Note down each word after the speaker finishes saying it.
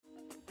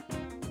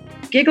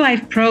Gig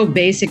Life Pro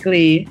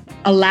basically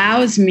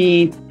allows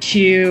me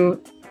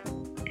to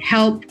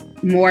help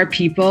more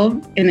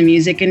people in the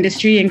music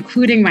industry,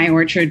 including my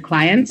Orchard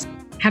clients,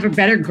 have a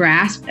better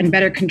grasp and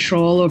better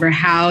control over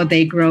how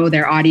they grow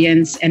their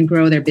audience and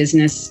grow their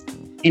business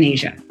in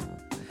Asia.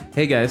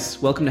 Hey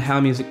guys, welcome to How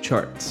Music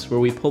Charts, where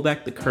we pull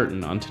back the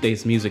curtain on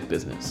today's music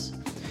business,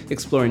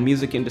 exploring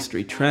music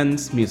industry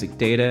trends, music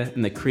data,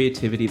 and the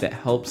creativity that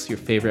helps your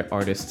favorite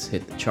artists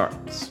hit the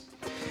charts.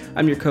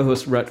 I'm your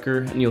co-host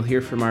Rutger, and you'll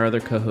hear from our other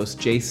co-host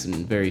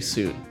Jason very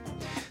soon.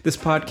 This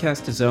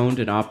podcast is owned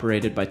and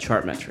operated by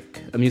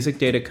Chartmetric, a music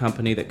data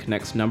company that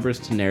connects numbers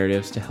to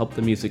narratives to help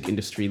the music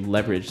industry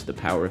leverage the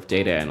power of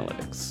data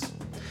analytics.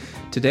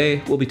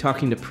 Today, we'll be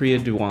talking to Priya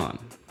Dewan.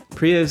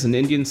 Priya is an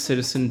Indian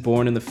citizen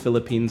born in the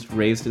Philippines,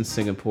 raised in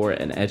Singapore,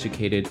 and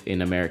educated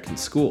in American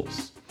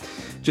schools.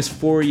 Just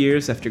 4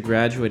 years after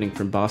graduating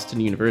from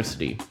Boston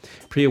University,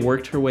 Priya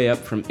worked her way up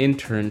from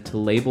intern to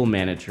label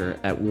manager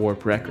at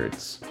Warp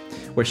Records,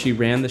 where she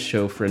ran the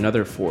show for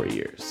another 4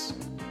 years.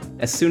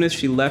 As soon as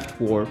she left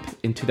Warp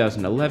in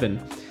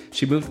 2011,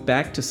 she moved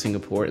back to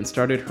Singapore and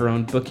started her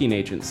own booking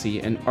agency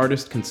and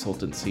artist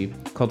consultancy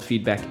called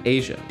Feedback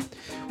Asia,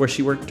 where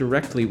she worked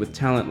directly with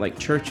talent like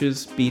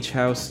Churches, Beach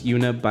House,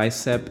 Yuna,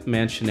 Bicep,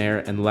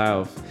 Mansionaire, and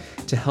Lauv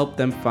to help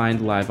them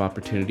find live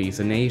opportunities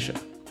in Asia.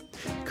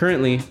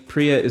 Currently,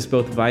 Priya is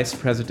both vice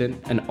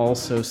president and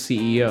also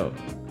CEO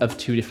of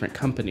 2 different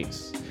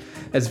companies.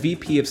 As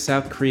VP of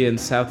South Korea and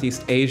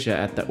Southeast Asia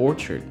at The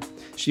Orchard,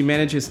 she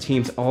manages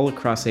teams all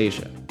across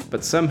Asia,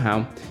 but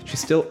somehow she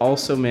still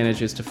also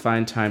manages to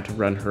find time to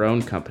run her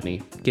own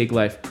company, Gig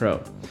Life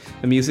Pro,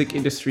 a music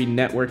industry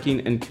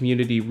networking and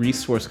community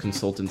resource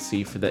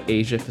consultancy for the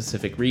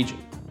Asia-Pacific region.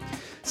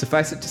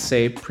 Suffice it to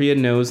say, Priya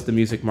knows the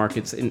music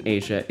markets in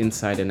Asia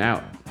inside and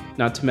out,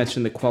 not to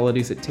mention the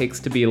qualities it takes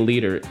to be a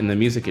leader in the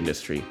music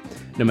industry,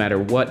 no matter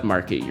what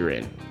market you're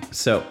in.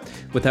 So,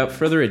 without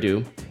further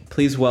ado,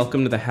 please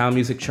welcome to the How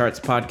Music Charts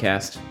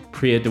podcast,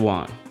 Priya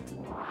Dewan.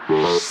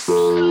 How's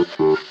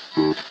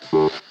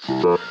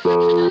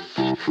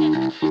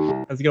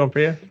it going,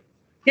 Priya?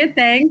 Good,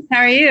 thanks. How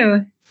are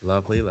you?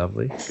 Lovely,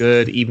 lovely.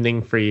 Good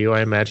evening for you,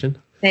 I imagine.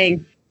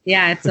 Thanks.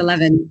 Yeah, it's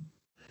 11.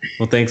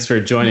 Well, thanks for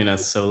joining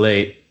us so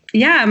late.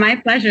 Yeah, my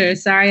pleasure.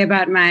 Sorry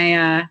about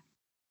my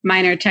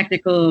minor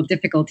technical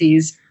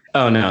difficulties.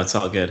 Oh, no, it's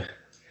all good.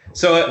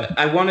 So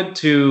I wanted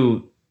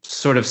to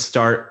sort of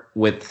start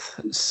with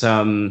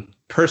some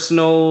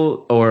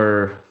personal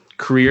or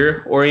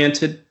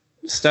career-oriented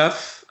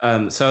stuff.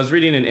 So I was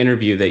reading an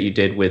interview that you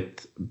did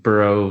with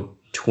Buro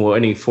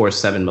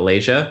 24/7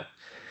 Malaysia,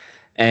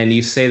 and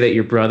you say that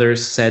your brother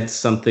said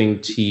something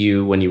to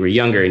you when you were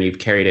younger, and you've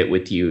carried it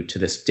with you to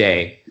this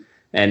day.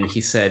 And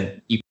he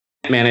said, you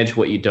can't manage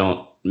what you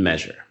don't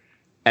measure.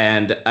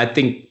 And I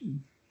think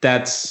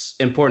that's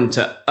important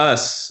to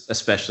us,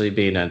 especially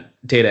being a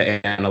data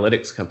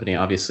analytics company,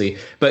 obviously.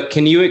 But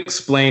can you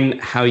explain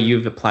how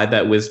you've applied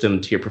that wisdom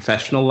to your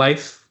professional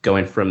life,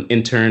 going from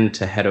intern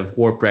to head of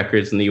Warp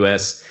Records in the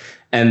US,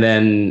 and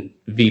then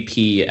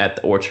VP at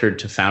The Orchard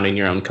to founding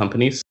your own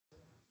companies?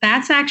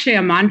 That's actually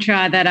a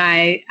mantra that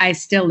I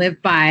still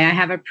live by. I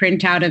have a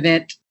printout of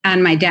it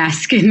on my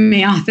desk in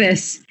my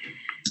office.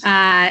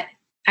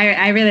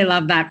 I really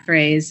love that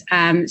phrase.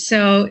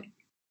 So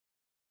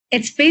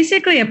it's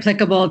basically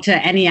applicable to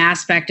any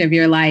aspect of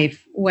your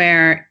life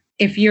where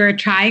if you're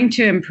trying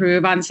to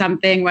improve on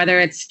something, whether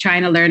it's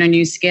trying to learn a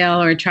new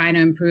skill or trying to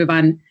improve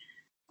on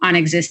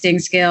existing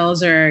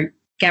skills or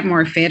get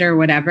more fit or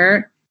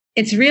whatever,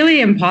 it's really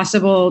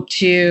impossible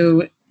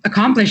to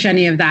accomplish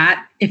any of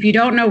that if you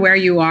don't know where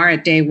you are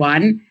at day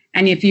one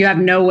and if you have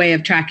no way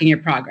of tracking your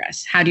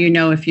progress. How do you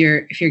know if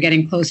you're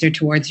getting closer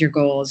towards your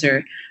goals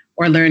or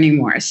learning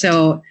more?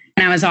 So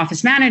when I was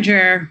office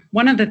manager,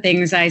 one of the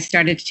things I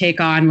started to take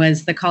on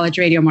was the college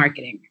radio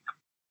marketing.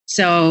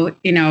 So,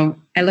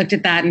 I looked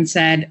at that and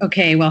said,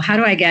 okay, well, how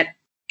do I get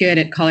good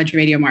at college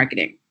radio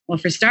marketing? Well,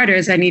 for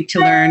starters, I need to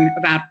learn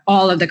about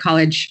all of the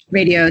college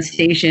radio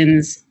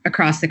stations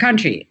across the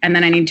country. And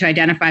then I need to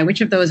identify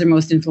which of those are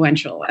most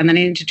influential. And then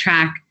I need to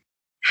track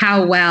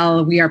how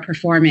well we are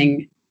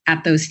performing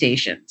at those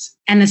stations.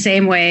 And the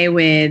same way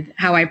with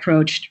how I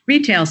approached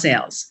retail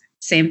sales.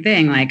 Same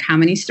thing, like how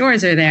many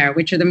stores are there?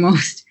 Which are the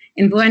most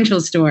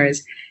influential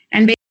stores?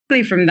 And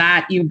basically from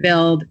that, you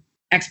build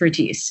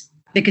expertise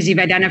because you've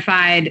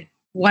identified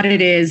what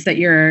it is that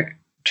you're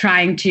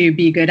trying to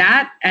be good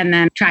at and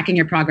then tracking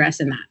your progress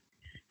in that.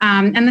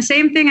 And the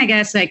same thing, I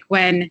guess, like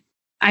when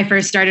I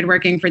first started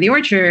working for The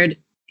Orchard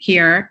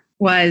here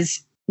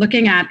was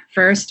looking at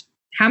first,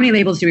 how many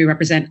labels do we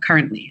represent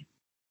currently?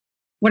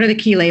 What are the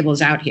key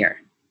labels out here?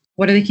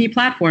 What are the key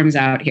platforms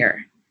out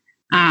here?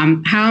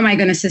 How am I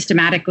going to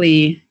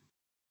systematically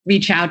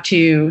reach out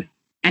to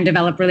and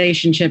develop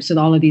relationships with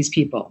all of these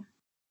people?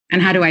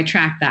 And how do I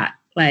track that?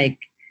 Like,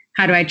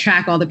 how do I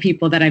track all the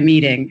people that I'm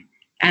meeting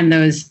and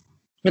those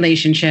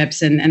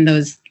relationships and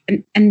those,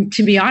 and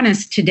to be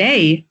honest,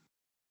 today,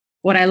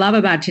 what I love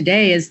about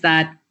today is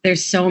that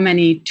there's so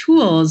many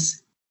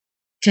tools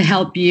to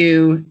help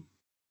you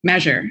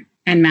measure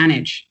and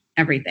manage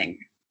everything.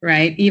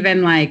 right?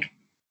 Even like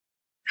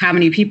how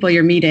many people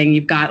you're meeting.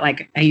 You've got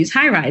like, I use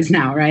Highrise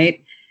now,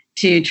 right?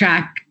 To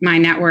track my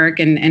network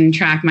and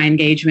track my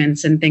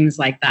engagements and things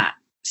like that.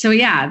 So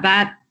yeah,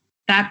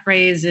 that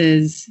phrase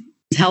has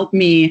helped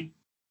me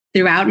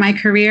throughout my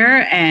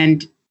career.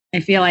 And I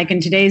feel like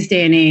in today's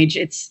day and age,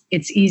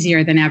 it's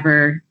easier than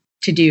ever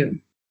to do.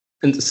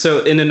 And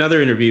so in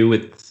another interview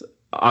with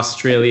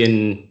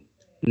Australian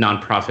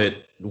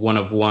nonprofit One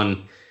of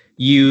One,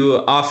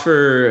 you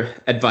offer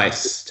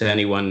advice to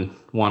anyone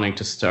wanting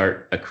to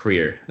start a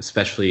career,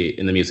 especially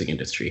in the music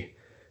industry.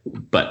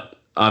 But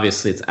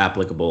obviously it's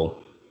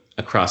applicable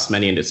across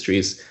many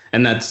industries,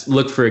 and that's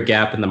look for a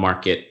gap in the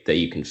market that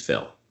you can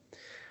fill.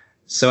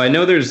 So I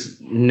know there's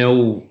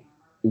no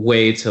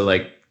way to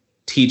like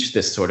teach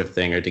this sort of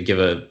thing or to give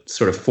a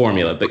sort of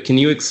formula, but can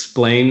you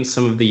explain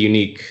some of the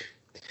unique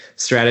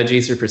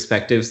strategies or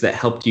perspectives that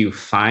helped you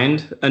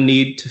find a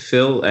need to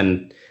fill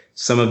and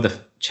some of the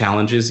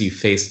challenges you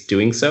faced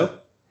doing so?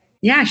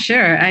 Yeah,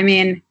 sure. I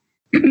mean,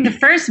 the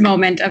first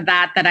moment of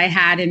that I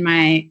had in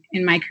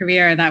my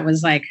career that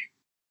was like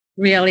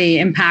really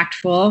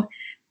impactful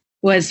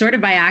was sort of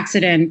by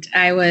accident.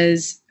 I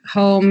was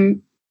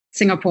home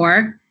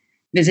Singapore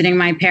visiting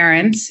my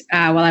parents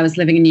while I was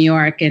living in New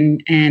York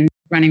and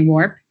running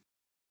Warp.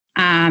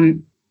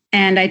 And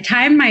I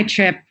timed my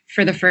trip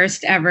for the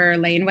first ever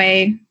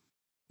Laneway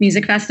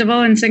Music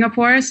Festival in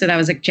Singapore. So that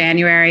was like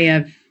January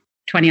of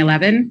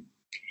 2011.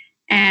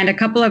 And a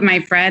couple of my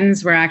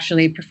friends were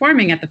actually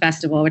performing at the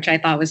festival, which I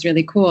thought was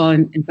really cool.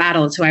 And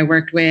Battles, who I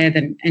worked with,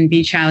 and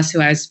Beach House, who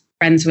I was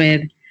friends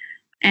with.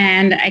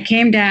 And I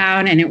came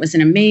down and it was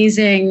an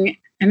amazing,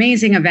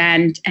 amazing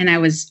event. And I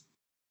was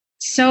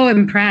so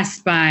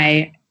impressed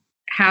by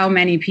how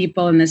many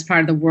people in this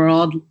part of the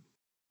world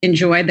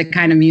enjoyed the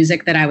kind of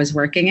music that I was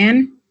working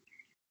in.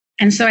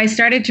 And so I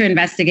started to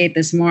investigate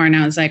this more. And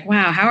I was like,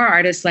 wow, how are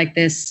artists like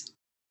this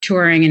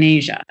touring in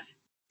Asia?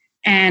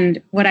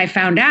 And what I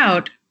found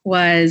out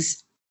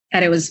was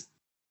that it was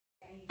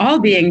all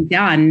being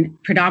done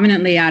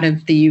predominantly out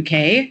of the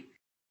UK,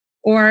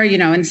 or, you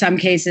know, in some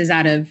cases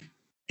out of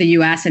the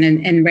US, and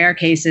in rare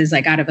cases,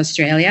 like out of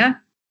Australia.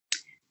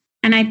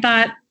 And I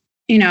thought,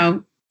 you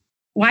know,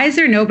 why is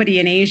there nobody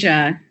in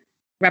Asia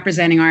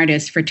representing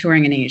artists for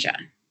touring in Asia?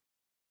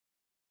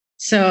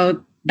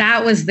 So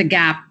that was the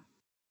gap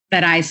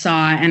that I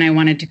saw and I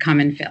wanted to come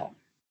and fill.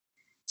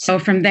 So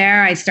from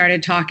there, I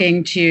started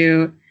talking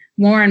to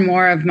more and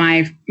more of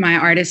my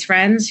artist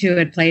friends who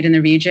had played in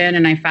the region,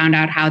 and I found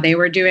out how they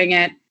were doing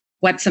it,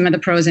 what some of the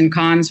pros and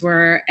cons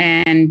were,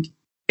 and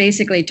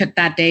basically took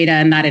that data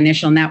and that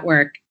initial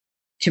network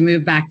to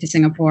move back to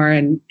Singapore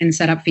and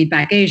set up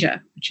Feedback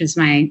Asia, which is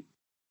my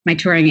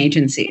touring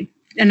agency.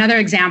 Another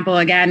example,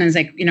 again, is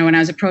like, you know, when I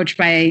was approached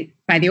by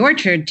The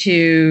Orchard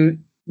to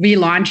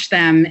relaunch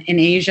them in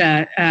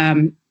Asia,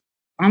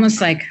 almost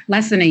like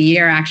less than a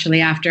year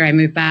actually after I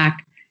moved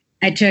back,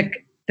 I took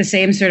the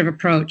same sort of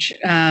approach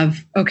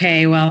of,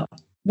 okay, well,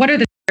 what are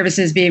the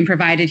services being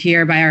provided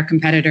here by our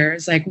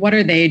competitors? Like, what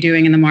are they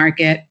doing in the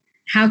market?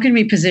 How can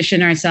we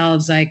position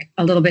ourselves like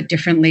a little bit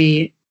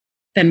differently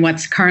than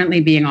what's currently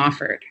being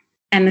offered?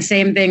 And the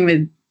same thing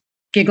with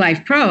Gig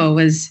Life Pro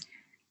was,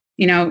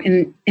 you know,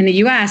 in the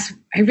US,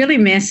 I really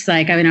missed,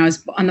 like, I mean, I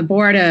was on the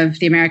board of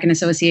the American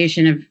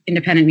Association of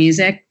Independent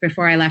Music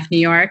before I left New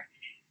York.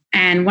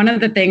 And one of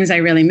the things I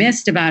really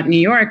missed about New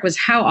York was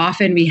how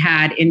often we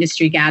had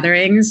industry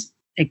gatherings,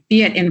 like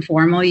be it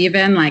informal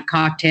even, like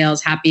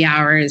cocktails, happy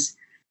hours,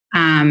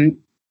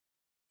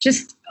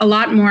 just a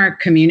lot more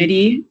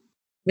community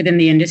within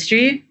the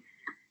industry.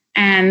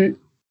 And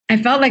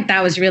I felt like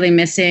that was really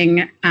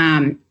missing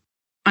on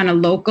a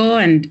local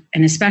and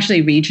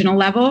especially regional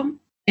level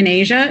in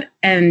Asia.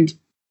 And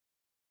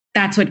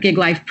that's what Gig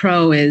Life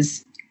Pro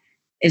is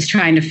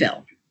trying to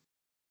fill.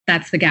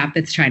 That's the gap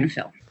that's trying to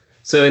fill.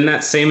 So in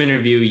that same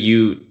interview,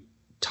 you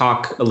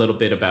talk a little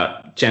bit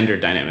about gender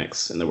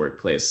dynamics in the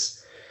workplace.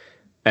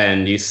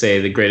 And you say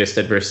the greatest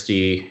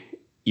adversity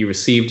you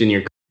received in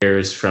your career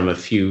is from a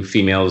few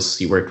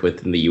females you worked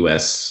with in the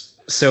US.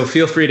 So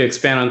feel free to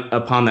expand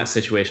upon that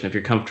situation if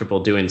you're comfortable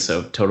doing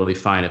so. Totally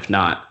fine if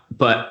not.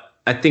 But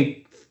I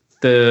think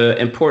the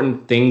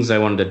important things I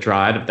wanted to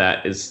draw out of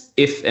that is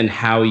if and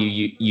how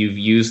you've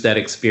used that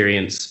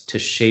experience to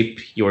shape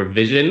your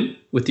vision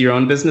with your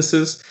own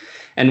businesses,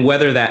 and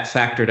whether that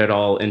factored at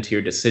all into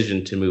your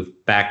decision to move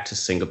back to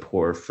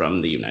Singapore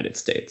from the United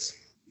States.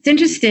 It's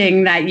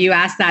interesting that you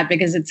asked that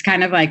because it's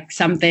kind of like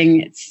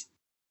something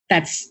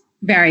that's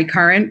very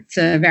current. It's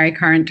a very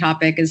current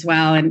topic as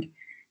well. And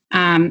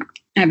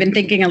I've been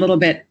thinking a little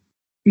bit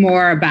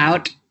more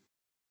about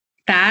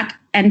that.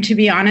 And to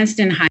be honest,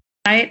 in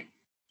hindsight,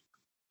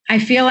 I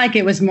feel like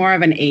it was more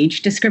of an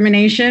age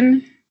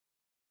discrimination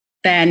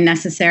than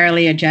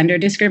necessarily a gender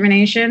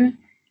discrimination.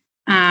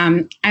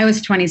 I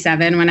was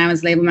 27 when I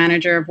was label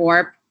manager of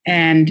Warp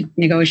and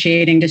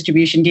negotiating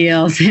distribution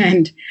deals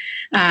and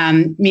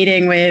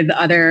meeting with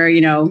other,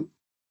 you know,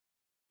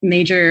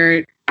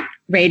 major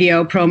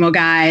radio promo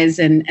guys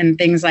and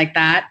things like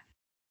that.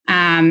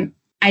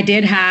 I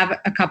did have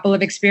a couple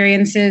of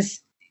experiences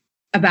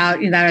about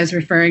that I was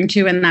referring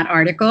to in that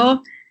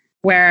article,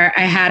 where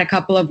I had a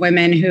couple of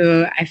women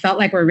who I felt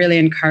like were really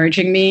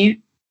encouraging me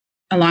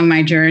along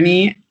my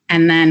journey.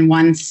 And then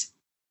once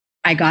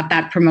I got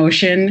that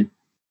promotion,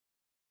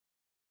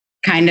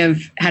 kind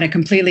of had a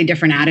completely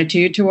different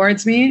attitude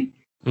towards me.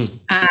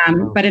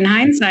 But in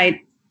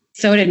hindsight,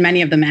 so did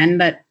many of the men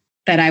that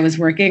I was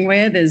working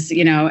with. Is,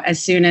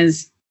 as soon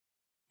as,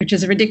 which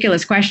is a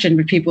ridiculous question,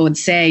 but people would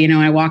say, when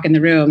I walk in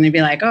the room, they'd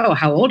be like, "Oh,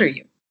 how old are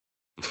you?"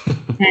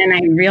 And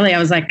I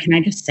was like, can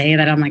I just say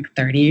that I'm like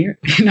 30?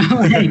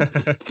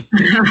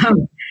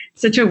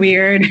 Such a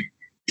weird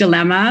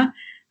dilemma.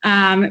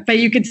 But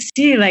you could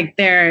see like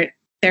their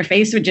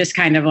face would just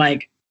kind of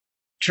like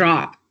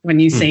drop when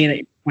you say that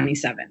you're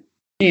 27,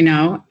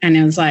 and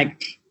it was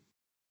like,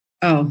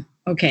 oh,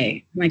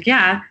 okay. I'm like,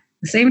 yeah,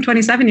 the same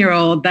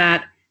 27-year-old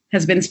that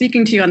has been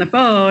speaking to you on the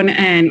phone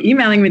and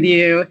emailing with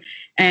you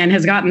and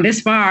has gotten this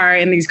far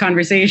in these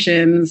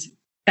conversations,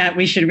 that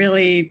we should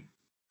really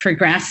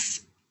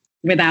progress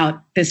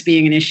without this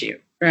being an issue,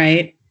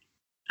 right?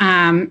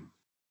 And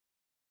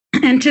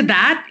to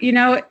that,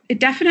 it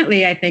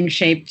definitely, I think,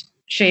 shaped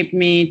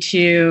me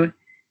to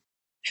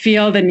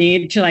feel the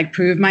need to like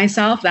prove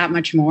myself that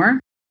much more.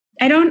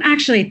 I don't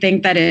actually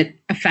think that it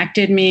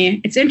affected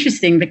me. It's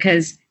interesting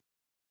because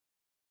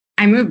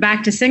I moved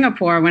back to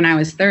Singapore when I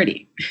was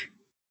 30.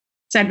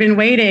 So I'd been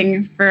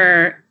waiting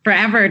for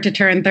forever to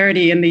turn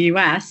 30 in the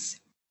US.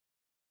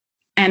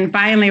 And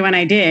finally, when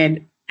I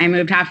did, I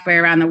moved halfway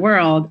around the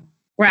world,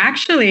 where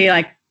actually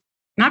like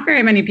not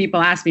very many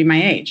people ask me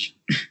my age,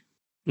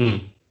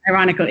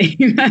 ironically.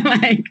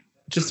 Like,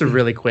 just a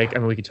really quick,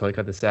 we could totally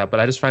cut this out,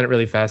 but I just find it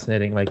really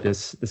fascinating, like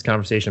this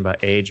conversation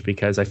about age,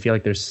 because I feel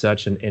like there's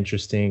such an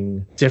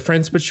interesting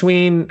difference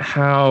between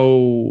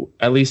how,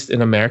 at least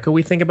in America,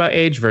 we think about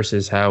age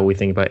versus how we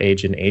think about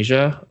age in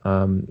Asia.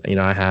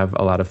 I have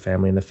a lot of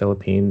family in the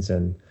Philippines,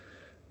 and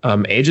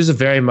age is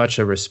very much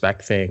a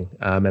respect thing.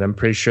 And I'm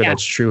pretty sure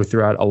that's true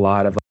throughout a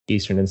lot of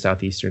Eastern and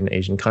Southeastern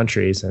Asian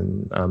countries.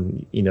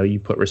 And, you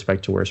put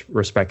respect to where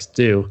respect's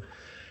due.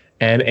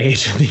 And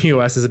age in the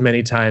U.S. is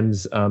many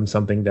times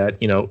something that,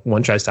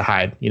 one tries to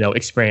hide.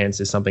 Experience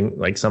is something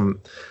like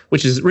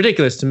which is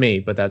ridiculous to me,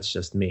 but that's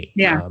just me.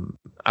 Yeah.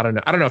 I don't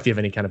know if you have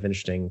any kind of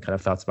interesting kind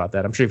of thoughts about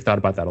that. I'm sure you've thought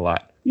about that a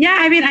lot. Yeah.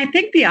 I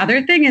think the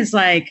other thing is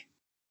like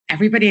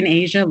everybody in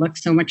Asia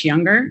looks so much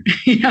younger,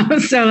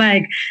 so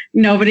like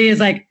nobody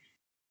is like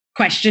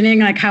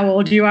questioning like how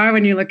old you are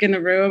when you look in the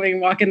room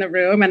and walk in the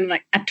room. And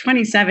like at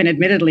 27,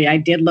 admittedly, I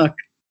did look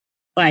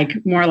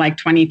like more like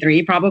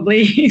 23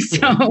 probably.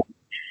 So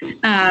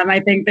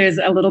I think there's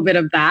a little bit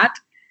of that.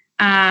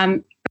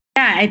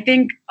 I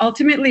think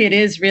ultimately it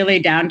is really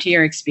down to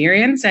your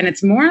experience, and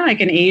it's more like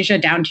in Asia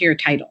down to your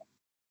title.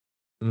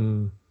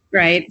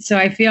 Right? So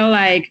I feel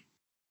like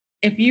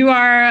if you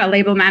are a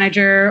label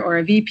manager or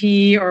a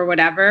VP or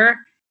whatever,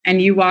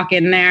 and you walk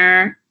in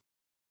there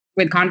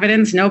with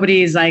confidence,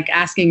 nobody's like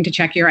asking to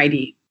check your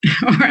ID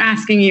or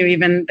asking you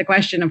even the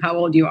question of how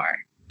old you are.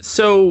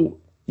 So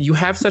you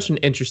have such an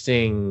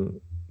interesting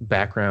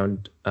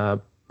background,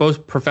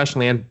 both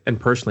professionally and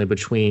personally,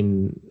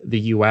 between the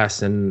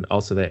U.S. and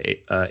also the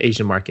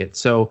Asian market.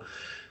 So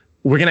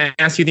we're going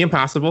to ask you the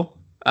impossible,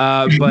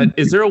 but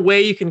is there a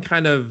way you can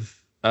kind of,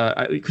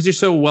 because you're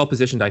so well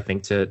positioned, I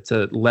think,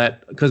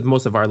 because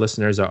most of our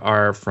listeners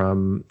are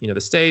from, the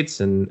States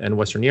and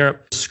Western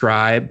Europe,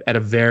 describe at a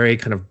very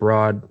kind of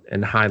broad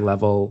and high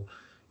level,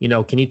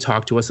 can you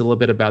talk to us a little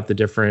bit about the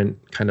different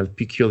kind of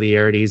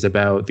peculiarities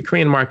about the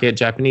Korean market,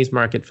 Japanese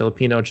market,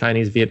 Filipino,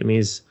 Chinese,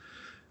 Vietnamese,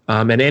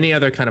 and any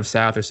other kind of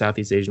South or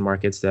Southeast Asian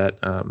markets that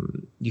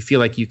you feel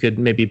like you could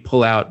maybe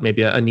pull out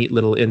maybe a neat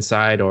little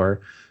insight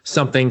or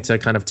something to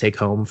kind of take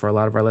home for a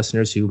lot of our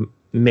listeners who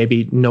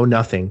maybe know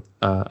nothing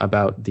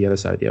about the other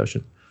side of the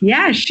ocean?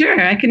 Yeah,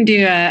 sure. I can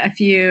do a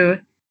few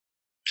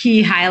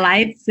key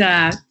highlights,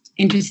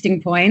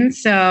 interesting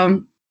points.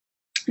 So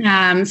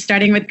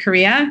starting with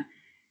Korea.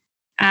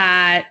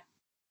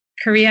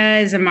 Korea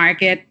is a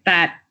market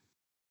that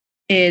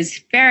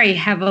is very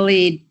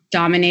heavily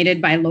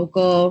dominated by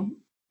local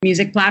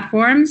music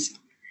platforms.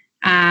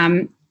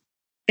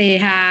 They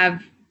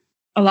have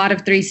a lot of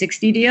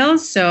 360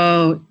 deals.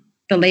 So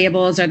the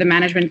labels or the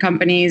management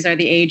companies or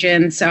the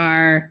agents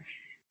are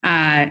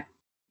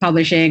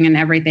publishing and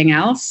everything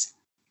else.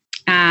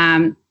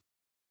 And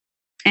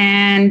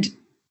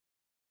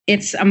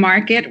it's a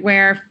market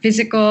where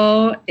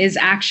physical is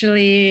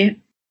actually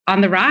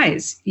on the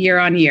rise year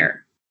on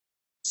year.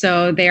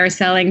 So they are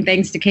selling,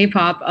 thanks to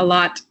K-pop, a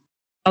lot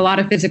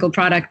of physical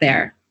product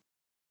there.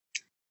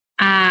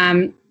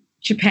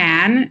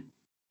 Japan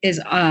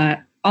is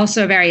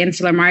also a very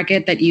insular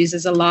market that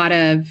uses a lot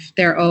of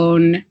their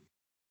own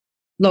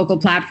local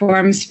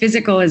platforms.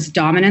 Physical is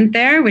dominant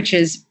there, which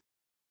is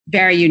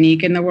very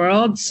unique in the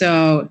world.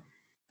 So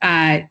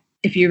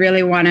if you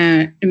really want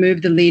to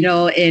move the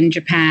needle in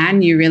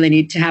Japan, you really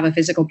need to have a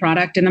physical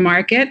product in the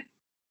market.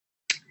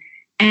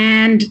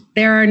 And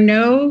there are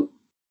no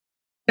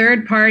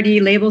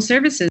third-party label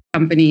services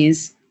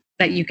companies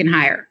that you can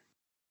hire.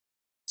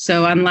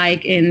 So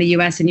unlike in the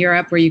US and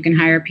Europe, where you can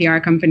hire a PR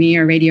company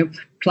or radio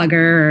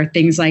plugger or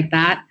things like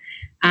that,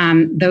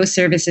 those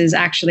services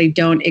actually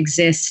don't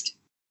exist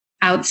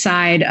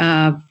outside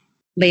of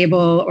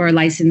label or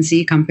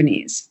licensee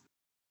companies.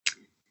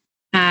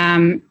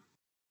 China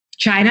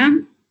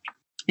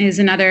is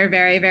another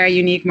very, very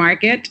unique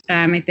market.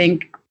 I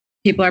think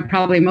people are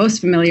probably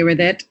most familiar with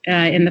it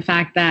in the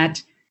fact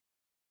that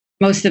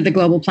most of the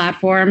global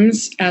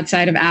platforms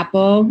outside of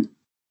Apple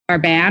are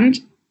banned,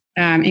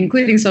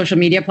 including social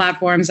media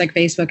platforms like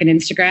Facebook and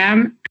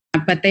Instagram.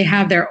 But they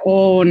have their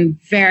own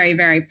very,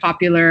 very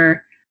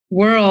popular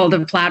world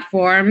of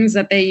platforms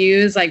that they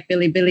use, like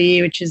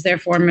Bilibili, which is their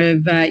form of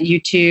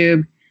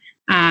YouTube,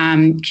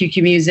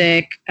 QQ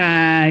Music,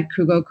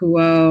 Kugo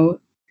Kuo.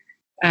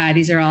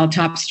 These are all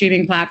top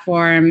streaming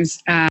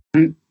platforms.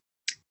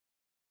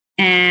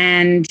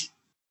 And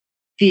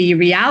the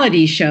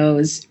reality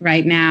shows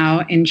right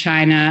now in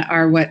China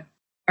are what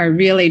are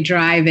really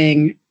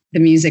driving the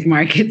music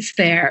markets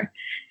there,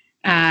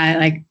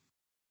 like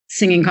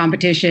singing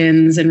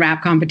competitions and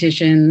rap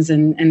competitions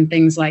and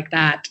things like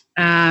that.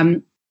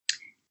 And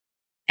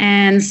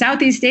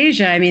Southeast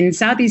Asia,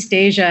 Southeast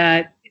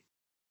Asia,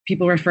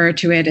 people refer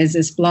to it as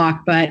this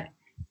block, but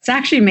it's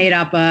actually made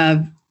up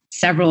of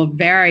several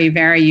very,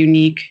 very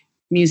unique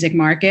music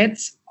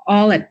markets,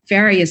 all at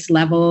various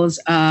levels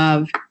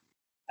of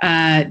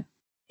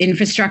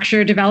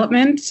infrastructure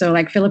development. So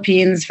like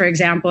Philippines, for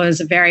example,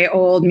 is a very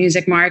old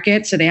music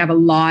market. So they have a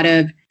lot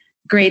of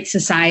great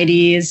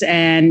societies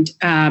and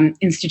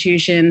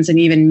institutions, and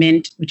even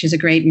Mint, which is a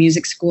great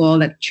music school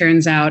that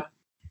churns out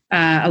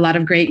a lot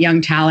of great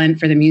young talent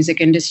for the music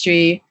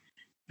industry,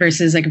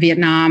 versus like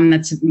Vietnam,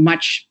 that's a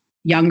much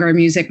younger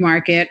music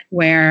market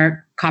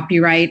where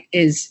copyright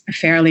is a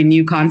fairly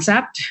new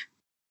concept.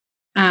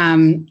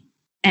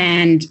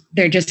 And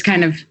they're just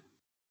kind of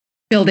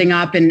building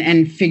up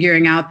and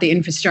figuring out the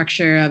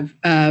infrastructure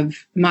of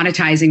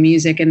monetizing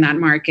music in that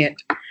market.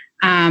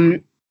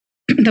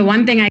 The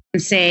one thing I can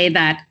say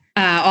that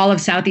all of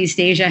Southeast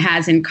Asia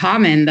has in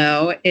common,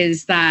 though,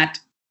 is that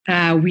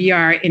we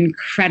are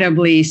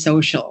incredibly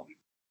social.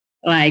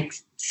 Like,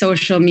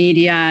 social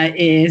media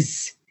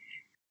is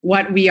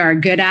what we are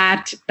good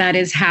at. That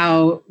is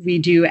how we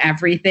do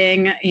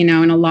everything. In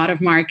a lot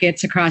of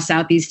markets across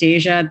Southeast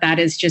Asia, that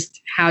is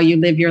just how you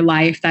live your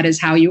life. That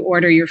is how you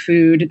order your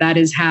food. That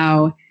is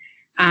how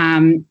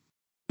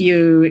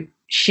you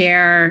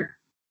share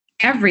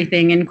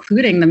everything,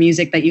 including the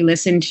music that you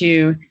listen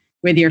to,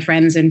 with your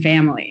friends and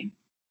family.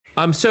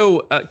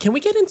 So can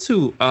we get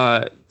into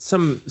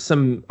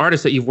some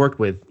artists that you've worked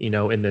with,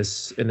 in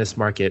this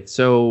market?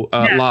 So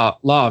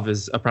Lauv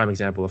is a prime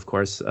example, of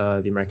course,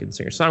 the American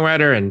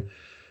singer-songwriter,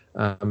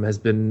 and has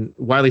been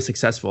widely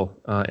successful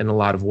in a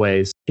lot of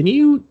ways. Can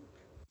you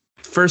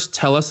first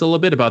tell us a little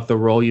bit about the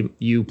role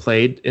you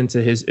played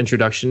into his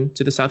introduction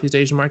to the Southeast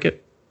Asian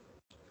market?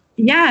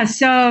 Yeah,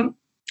 so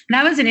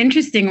that was an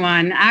interesting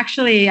one.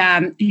 Actually,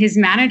 his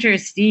manager,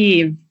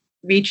 Steve,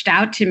 reached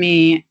out to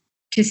me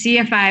to see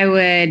if I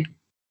would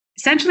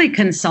essentially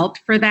consult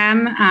for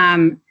them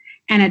and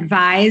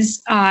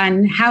advise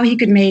on how he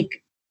could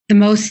make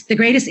the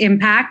greatest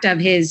impact of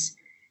his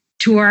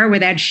tour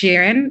with Ed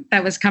Sheeran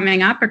that was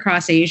coming up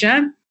across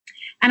Asia.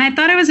 And I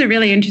thought it was a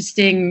really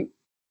interesting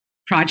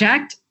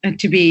project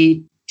to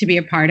be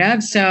a part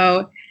of.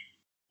 So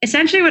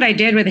essentially what I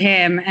did with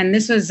him, and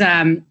this was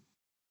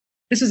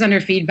under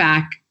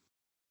Feedback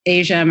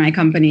Asia, my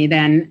company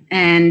then,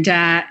 and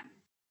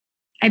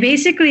I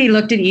basically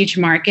looked at each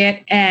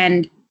market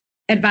and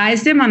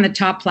advised him on the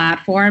top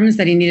platforms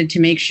that he needed to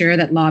make sure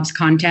that Lauv's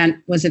content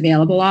was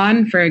available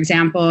on. For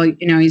example,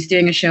 he's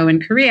doing a show in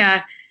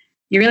Korea.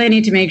 You really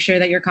need to make sure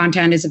that your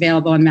content is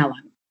available on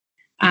Melon.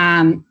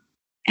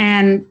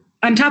 And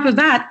on top of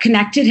that,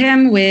 connected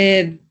him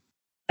with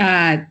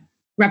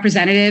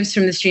representatives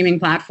from the streaming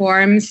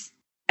platforms,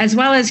 as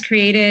well as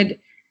created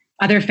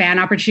other fan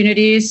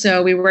opportunities.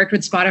 So we worked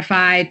with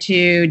Spotify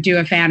to do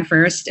a fan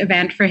first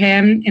event for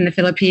him in the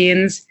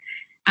Philippines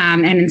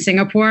and in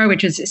Singapore,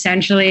 which is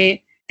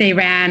essentially, they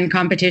ran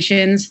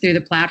competitions through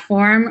the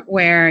platform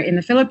where in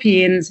the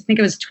Philippines, I think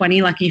it was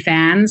 20 lucky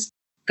fans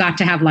got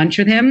to have lunch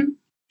with him.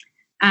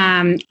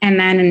 And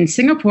then in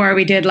Singapore,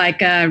 we did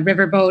like a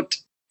boat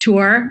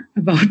tour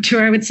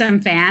with some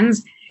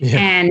fans. Yeah.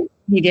 And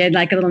he did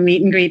like a little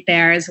meet and greet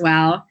there as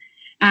well.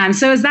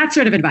 So it was that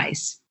sort of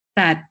advice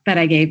that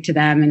I gave to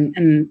them,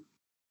 and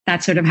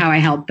that's sort of how I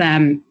helped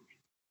them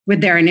with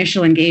their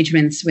initial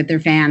engagements with their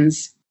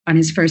fans on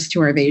his first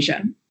tour of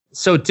Asia.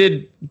 So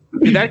did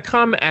that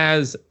come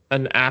as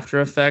an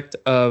after effect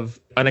of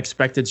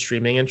unexpected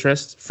streaming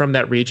interest from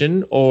that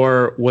region,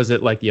 or was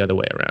it like the other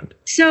way around?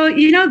 So,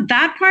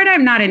 that part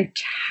I'm not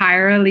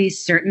entirely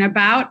certain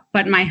about,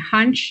 but my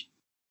hunch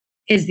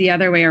is the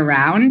other way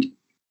around.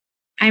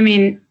 I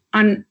mean,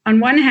 on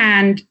one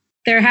hand,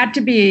 there had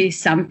to be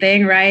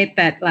something, right,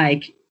 that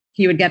like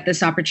he would get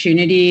this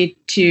opportunity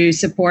to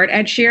support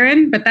Ed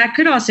Sheeran, but that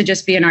could also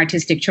just be an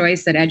artistic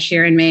choice that Ed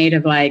Sheeran made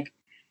of like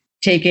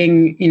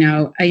taking,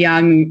 a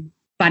young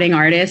budding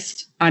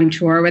artist on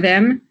tour with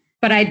him.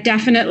 But I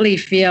definitely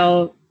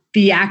feel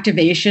the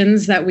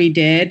activations that we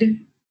did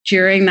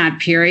during that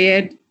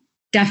period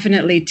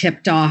definitely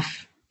tipped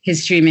off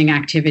his streaming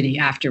activity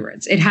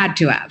afterwards. It had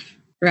to have,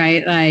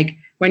 right? Like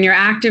when you're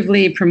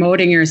actively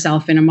promoting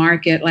yourself in a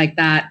market like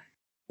that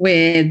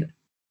with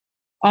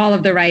all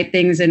of the right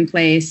things in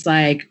place,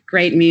 like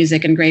great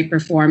music and great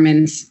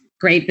performance,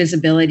 great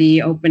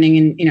visibility, opening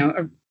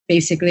in,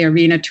 basically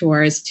arena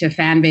tours to a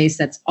fan base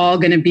that's all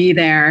going to be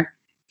there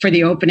for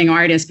the opening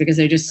artist because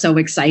they're just so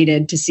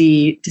excited to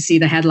see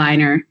the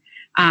headliner.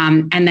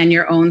 And then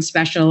your own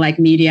special like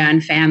media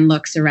and fan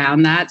looks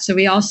around that. So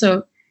we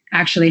also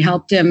actually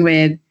helped him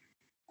with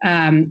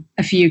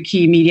a few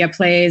key media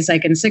plays,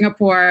 like in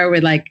Singapore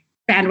with like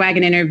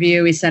Bandwagon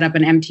interview. We set up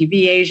an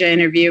MTV Asia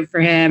interview for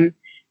him,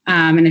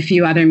 and a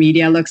few other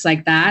media looks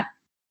like that.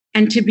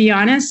 And to be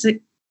honest,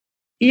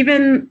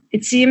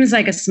 it seems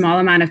like a small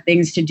amount of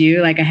things to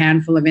do, like a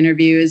handful of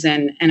interviews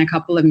and a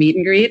couple of meet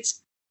and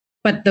greets.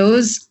 But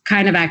those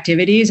kind of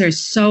activities are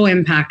so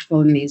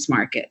impactful in these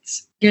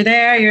markets. You're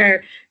there,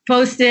 you're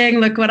posting,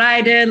 look what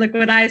I did, look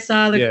what I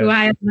saw, look who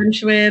I had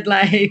lunch with,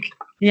 like,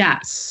 yeah.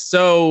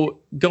 So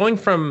going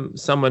from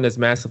someone as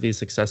massively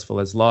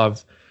successful as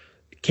Love,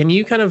 can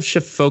you kind of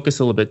shift focus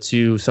a little bit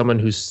to someone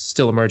who's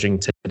still emerging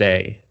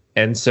today?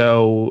 And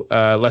so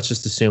let's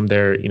just assume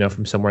they're,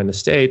 from somewhere in the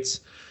States.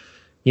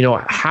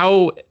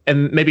 How,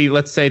 and maybe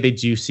let's say they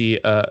do see,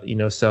 a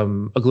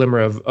glimmer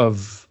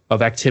of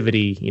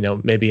activity,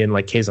 maybe in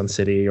like Quezon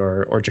City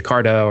or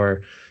Jakarta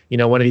or,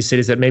 one of these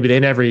cities that maybe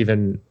they never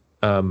even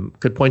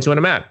could point to on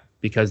a map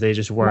because they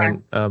just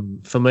weren't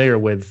familiar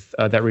with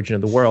that region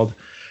of the world.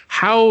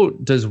 How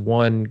does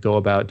one go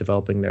about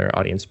developing their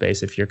audience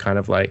base if you're kind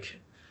of like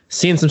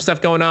seeing some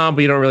stuff going on,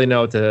 but you don't really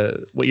know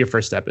what your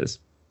first step is?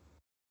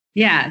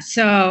 Yeah.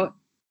 So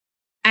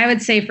I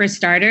would say for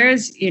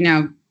starters,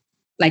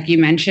 like you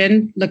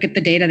mentioned, look at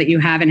the data that you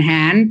have in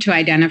hand to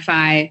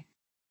identify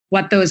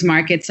what those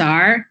markets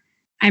are.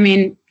 I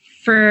mean,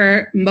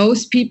 for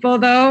most people,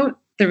 though,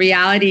 the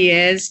reality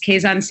is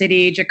Quezon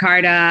City,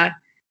 Jakarta,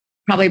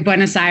 probably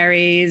Buenos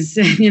Aires,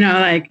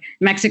 like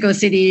Mexico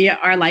City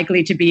are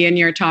likely to be in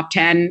your top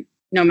 10,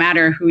 no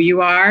matter who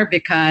you are,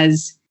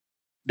 because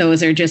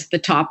those are just the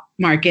top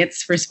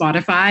markets for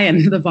Spotify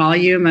and the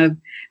volume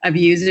of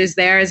users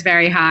there is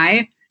very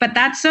high. But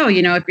that's so,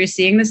 if you're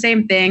seeing the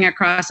same thing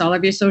across all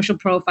of your social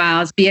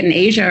profiles, be it in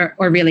Asia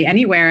or really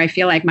anywhere, I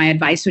feel like my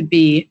advice would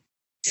be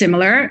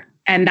similar.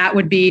 And that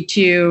would be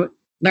to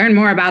learn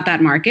more about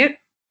that market,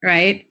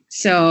 right?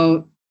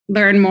 So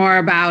learn more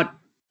about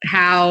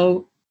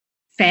how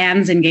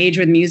fans engage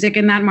with music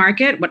in that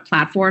market. What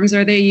platforms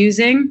are they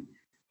using?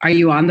 Are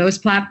you on those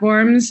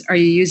platforms? Are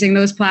you using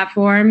those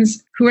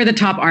platforms? Who are the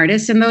top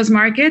artists in those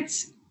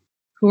markets?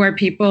 Who are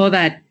people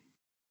that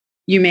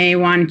you may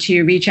want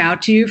to reach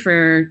out to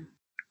for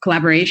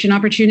collaboration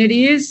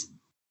opportunities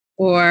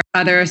or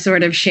other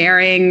sort of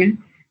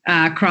sharing,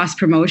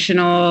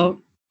 cross-promotional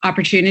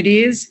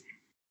opportunities?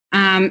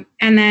 And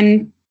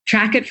then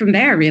track it from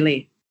there,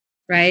 really,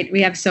 right?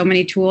 We have so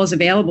many tools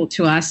available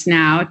to us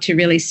now to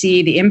really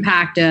see the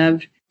impact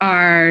of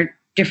our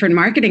different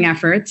marketing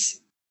efforts.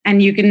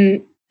 And you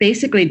can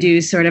basically do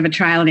sort of a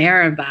trial and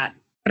error of that.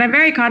 But I'm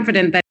very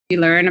confident that you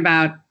learn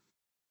about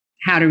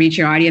how to reach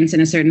your audience in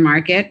a certain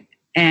market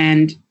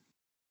and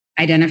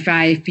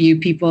identify a few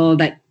people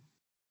that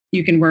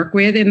you can work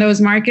with in those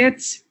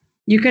markets,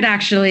 you could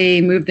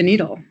actually move the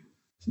needle.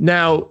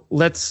 Now,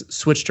 let's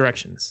switch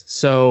directions.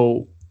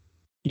 So,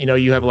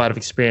 you have a lot of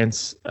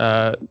experience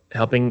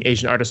helping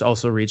Asian artists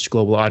also reach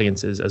global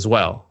audiences as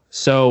well.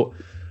 So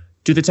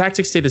do the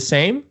tactics stay the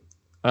same?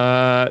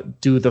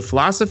 Do the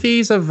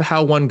philosophies of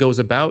how one goes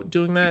about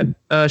doing that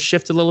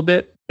shift a little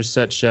bit? There's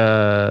such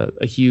a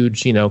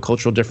huge,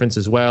 cultural difference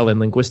as well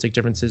and linguistic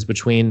differences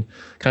between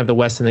kind of the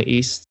West and the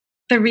East.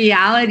 The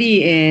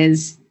reality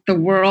is the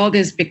world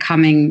is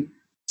becoming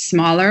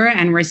smaller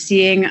and we're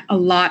seeing a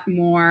lot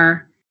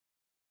more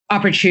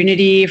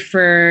opportunity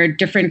for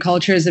different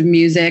cultures of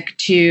music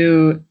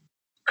to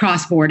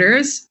cross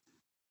borders,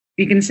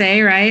 you can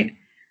say, right?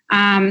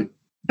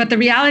 But the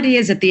reality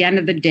is at the end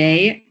of the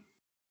day,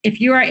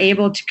 if you are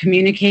able to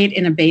communicate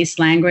in a base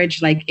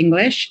language like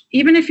English,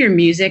 even if your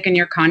music and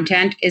your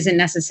content isn't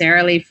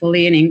necessarily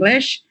fully in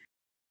English,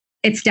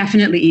 it's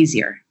definitely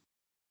easier,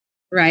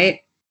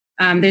 right?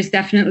 There's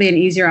definitely an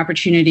easier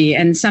opportunity.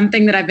 And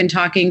something that I've been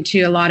talking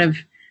to a lot of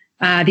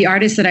the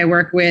artists that I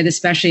work with,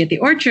 especially at the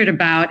Orchard,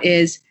 about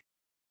is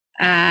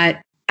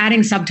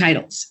adding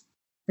subtitles,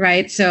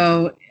 right?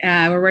 So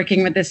we're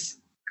working with this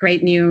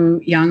great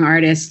new young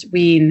artist,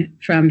 Ween,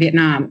 from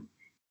Vietnam,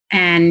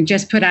 and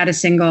just put out a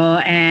single,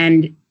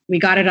 and we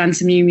got it on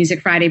some new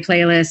Music Friday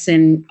playlists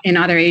in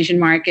other Asian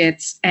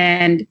markets.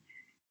 And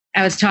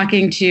I was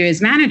talking to his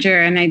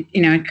manager, and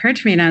it occurred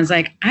to me, and I was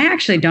like, I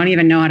actually don't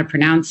even know how to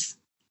pronounce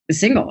the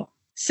single.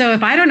 So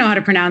if I don't know how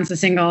to pronounce the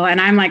single,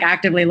 and I'm like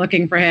actively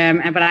looking for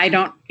him, but I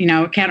don't,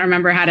 can't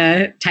remember how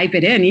to type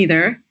it in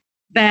either,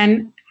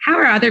 then how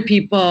are other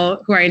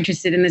people who are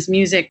interested in this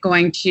music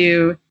going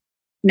to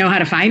know how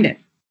to find it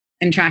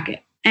and track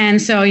it?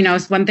 And so,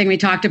 one thing we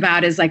talked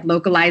about is like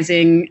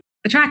localizing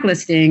the track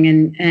listing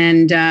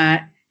and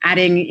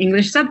adding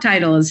English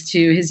subtitles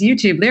to his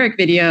YouTube lyric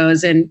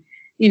videos. And,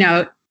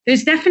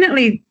 there's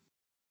definitely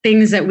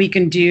things that we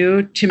can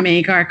do to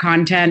make our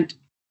content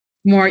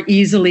more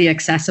easily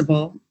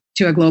accessible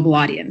to a global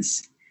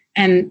audience.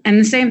 And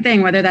the same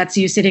thing, whether that's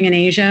you sitting in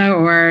Asia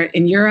or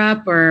in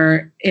Europe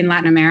or in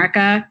Latin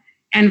America,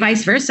 and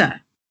vice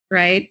versa,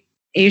 right?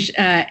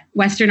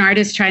 Western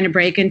artists trying to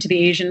break into the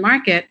Asian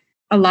market,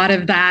 a lot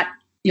of that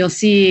you'll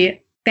see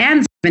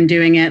bands have been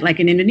doing it, like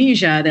in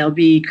Indonesia, they'll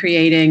be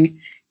creating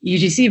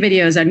UGC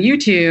videos on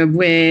YouTube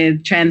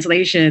with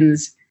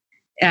translations,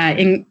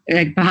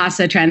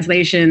 Bahasa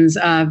translations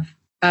of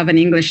an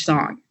English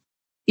song.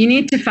 You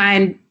need to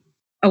find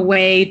a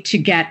way to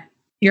get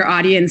your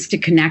audience to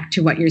connect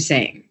to what you're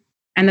saying.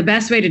 And the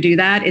best way to do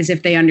that is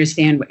if they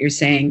understand what you're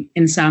saying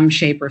in some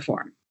shape or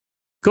form.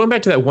 Going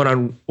back to that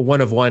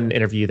one-of-one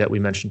interview that we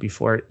mentioned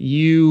before,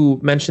 you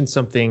mentioned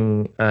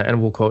something,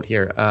 and we'll quote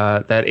here,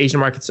 that Asian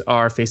markets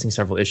are facing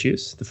several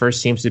issues. The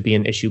first seems to be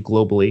an issue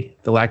globally,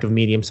 the lack of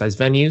medium-sized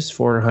venues,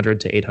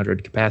 400 to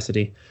 800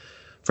 capacity,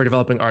 for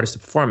developing artists to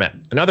perform at.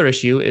 Another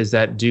issue is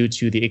that due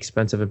to the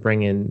expense of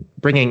bringing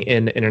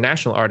in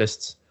international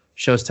artists,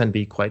 shows tend to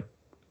be quite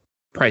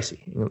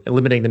pricey,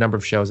 limiting the number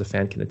of shows a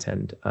fan can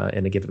attend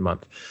in a given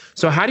month.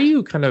 So how do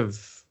you kind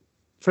of,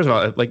 first of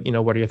all,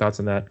 what are your thoughts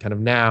on that kind of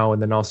now,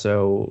 and then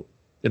also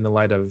in the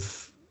light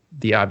of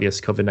the obvious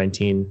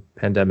COVID-19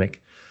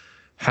 pandemic,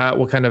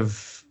 what kind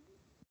of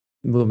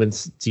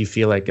movements do you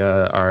feel like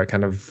are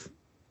kind of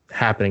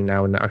happening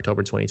now in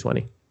October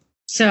 2020?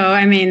 So,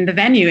 the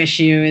venue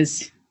issue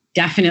is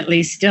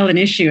definitely still an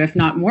issue, if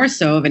not more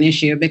so of an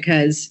issue,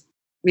 because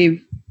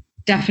we've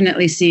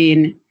definitely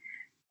seen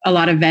a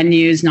lot of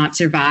venues not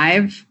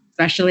survive,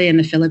 especially in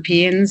the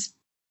Philippines.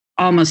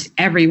 Almost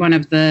every one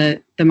of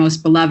the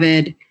most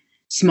beloved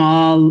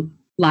small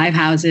live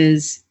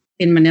houses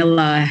in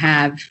Manila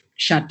have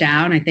shut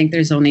down. I think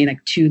there's only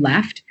like 2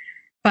 left.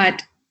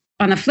 But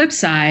on the flip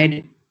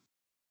side,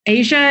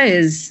 Asia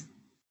is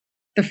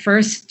the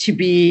first to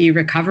be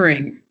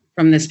recovering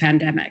from this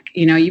pandemic.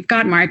 You've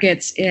got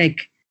markets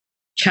like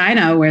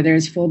China where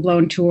there's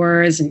full-blown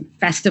tours and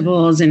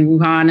festivals in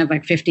Wuhan of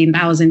like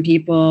 15,000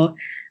 people.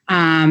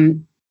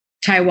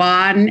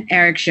 Taiwan,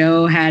 Eric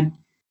Zhou had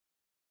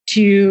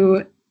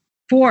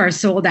 4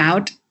 sold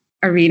out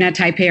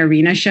Taipei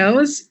Arena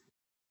shows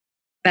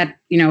that,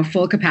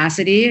 full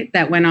capacity,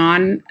 that went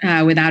on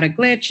without a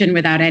glitch and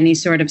without any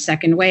sort of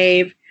second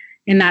wave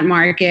in that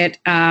market.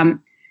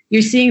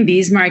 You're seeing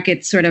these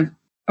markets sort of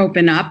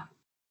open up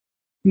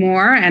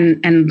more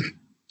and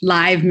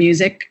live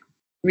music,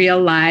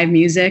 real live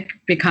music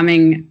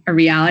becoming a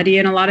reality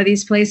in a lot of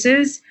these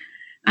places.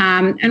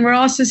 And we're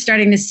also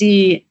starting to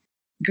see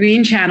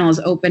green channels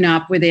open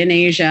up within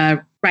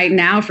Asia right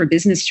now for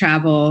business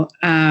travel.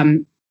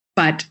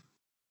 But,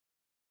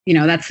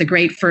 that's the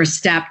great first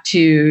step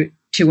to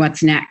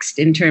what's next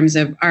in terms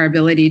of our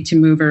ability to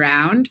move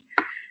around.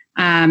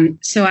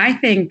 So I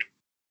think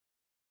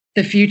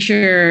the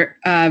future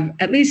of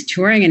at least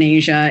touring in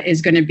Asia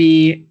is going to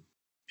be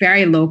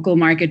very local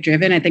market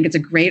driven. I think it's a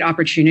great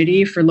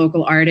opportunity for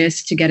local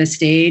artists to get a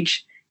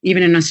stage.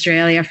 Even in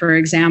Australia, for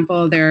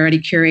example, they're already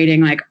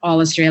curating like all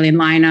Australian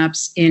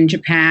lineups. In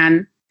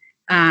Japan,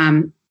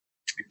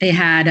 they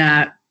had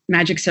a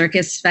Magic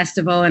Circus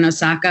Festival in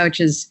Osaka, which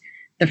is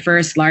the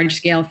first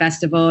large-scale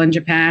festival in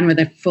Japan with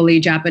a fully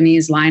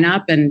Japanese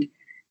lineup. And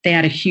they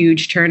had a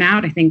huge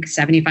turnout, I think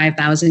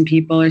 75,000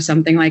 people or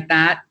something like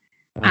that.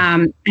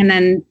 Wow. And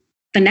then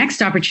the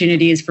next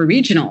opportunity is for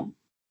regional,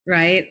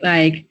 right?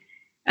 Like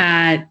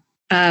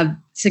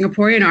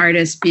Singaporean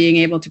artists being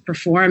able to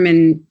perform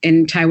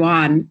in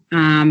Taiwan,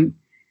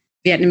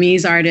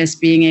 Vietnamese artists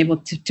being able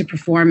to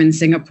perform in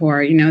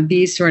Singapore,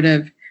 these sort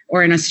of,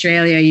 or in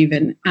Australia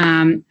even.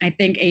 I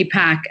think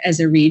APAC as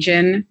a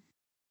region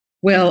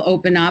will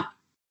open up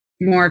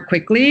more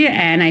quickly.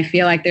 And I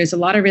feel like there's a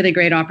lot of really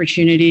great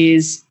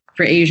opportunities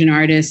for Asian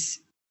artists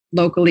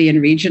locally and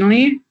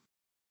regionally.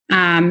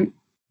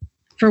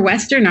 For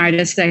Western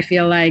artists, I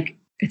feel like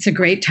it's a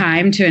great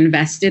time to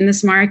invest in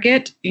this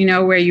market,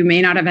 where you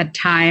may not have had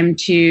time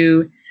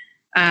to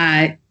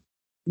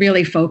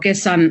really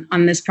focus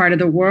on this part of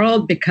the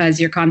world because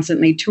you're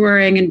constantly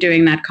touring and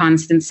doing that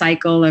constant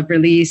cycle of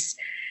release,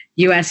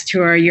 US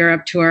tour,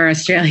 Europe tour,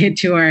 Australia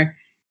tour,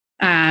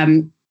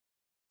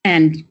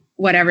 and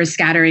whatever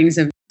scatterings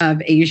of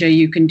Asia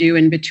you can do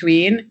in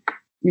between.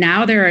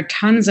 Now there are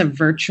tons of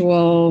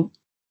virtual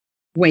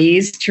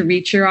ways to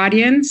reach your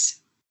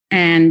audience,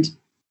 and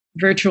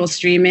virtual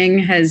streaming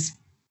has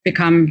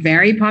become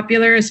very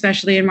popular,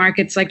 especially in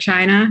markets like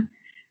China.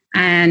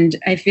 And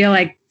I feel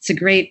like it's a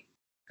great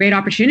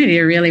opportunity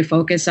to really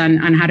focus on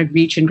how to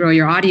reach and grow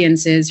your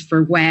audiences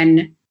for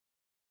when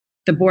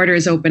the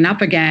borders open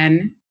up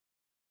again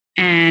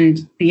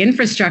and the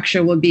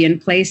infrastructure will be in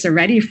place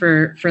already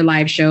for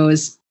live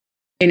shows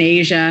in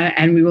Asia,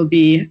 and we will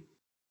be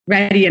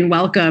ready and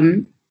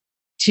welcome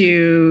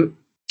to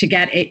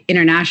get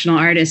international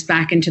artists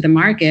back into the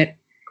market.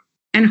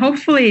 and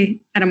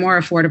hopefully at a more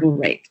affordable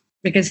rate.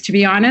 Because to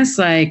be honest,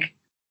 like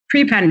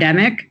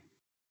pre-pandemic,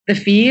 the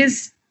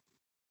fees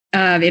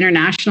of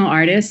international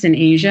artists in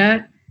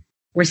Asia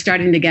were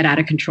starting to get out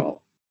of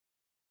control.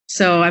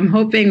 So I'm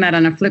hoping that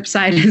on a flip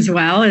side as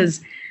well,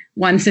 is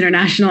once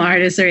international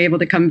artists are able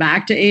to come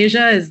back to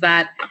Asia, is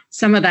that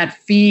some of that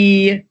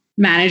fee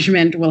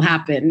management will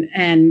happen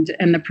and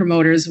the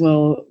promoters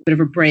will bit of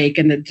a break,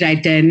 and the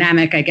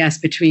dynamic, I guess,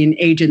 between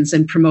agents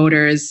and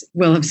promoters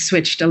will have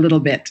switched a little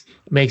bit.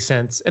 Makes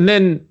sense. And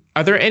then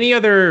are there any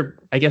other,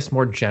 I guess,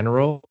 more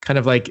general kind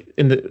of like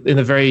in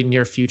the very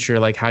near future,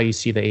 like how you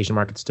see the Asian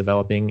markets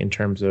developing in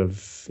terms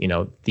of, you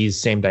know, these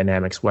same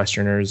dynamics,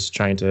 Westerners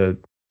trying to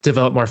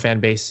develop more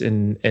fan base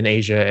in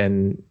Asia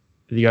and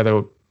the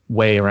other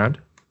way around?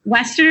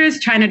 Westerners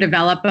trying to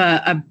develop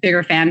a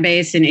bigger fan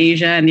base in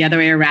Asia and the other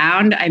way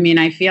around. I mean,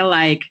 I feel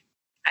like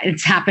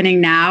it's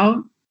happening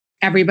now.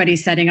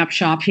 Everybody's setting up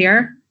shop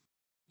here.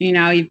 You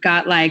know, you've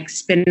got like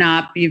Spin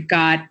Up, you've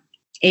got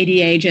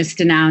ADA just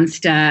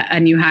announced a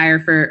new hire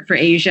for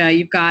Asia.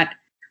 You've got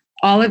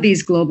all of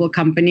these global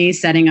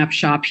companies setting up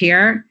shop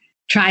here,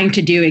 trying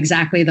to do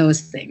exactly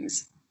those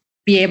things.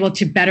 Be able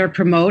to better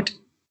promote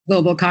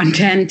global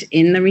content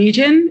in the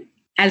region,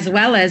 as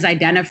well as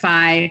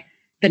identify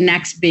the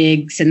next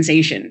big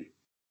sensation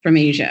from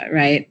Asia,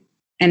 right?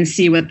 And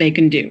see what they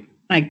can do.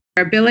 Like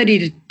our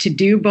ability to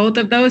do both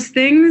of those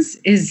things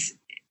is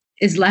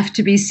left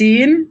to be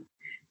seen,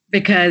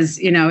 because,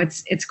 you know,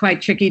 it's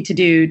quite tricky to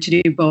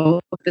do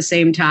both at the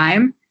same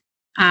time.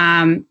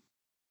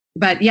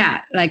 But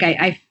yeah, like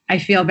I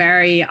feel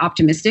very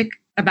optimistic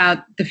about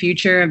the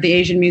future of the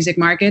Asian music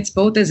markets,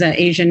 both as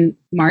Asian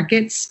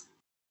markets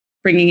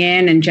bringing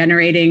in and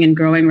generating and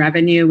growing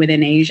revenue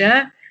within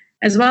Asia,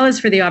 as well as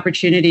for the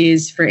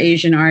opportunities for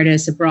Asian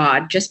artists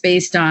abroad, just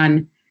based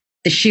on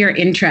the sheer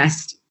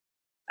interest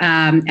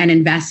and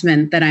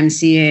investment that I'm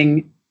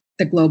seeing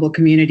the global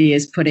community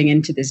is putting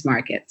into these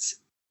markets.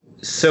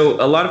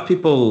 So a lot of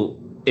people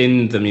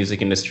in the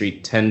music industry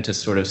tend to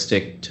sort of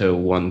stick to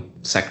one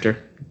sector.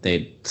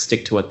 They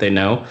stick to what they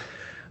know.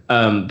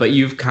 But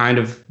you've kind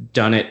of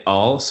done it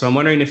all. So I'm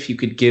wondering if you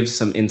could give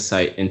some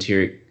insight into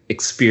your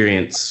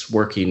experience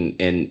working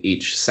in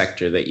each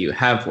sector that you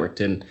have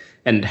worked in,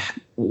 and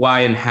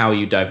why and how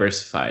you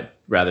diversified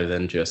rather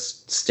than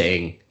just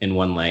staying in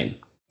one lane.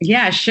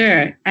 Yeah,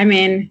 sure. I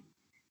mean,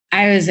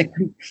 I was a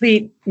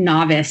complete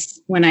novice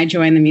when I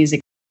joined the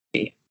music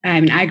industry.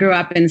 I mean, I grew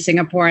up in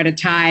Singapore at a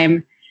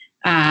time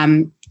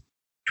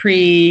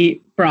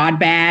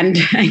pre-broadband,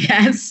 I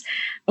guess,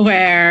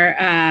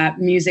 where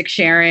music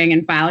sharing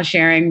and file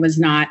sharing was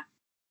not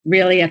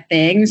really a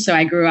thing. So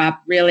I grew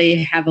up really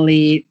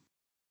heavily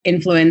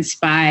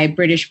influenced by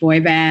British boy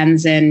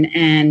bands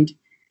and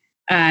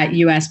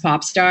US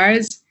pop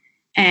stars.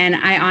 And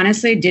I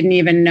honestly didn't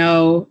even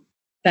know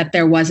that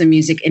there was a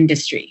music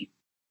industry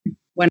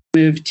when I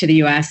moved to the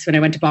US, when I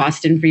went to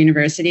Boston for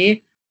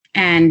university.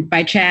 And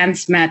by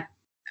chance met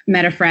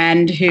a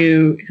friend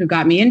who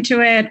got me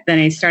into it. Then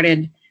I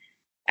started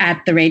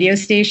at the radio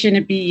station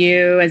at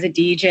BU as a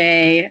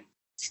DJ,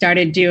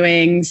 started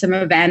doing some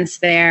events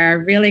there,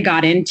 really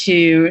got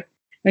into,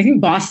 I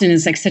think Boston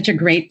is like such a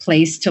great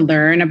place to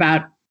learn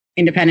about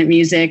independent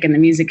music and the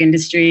music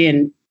industry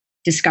and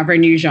discover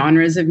new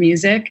genres of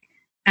music.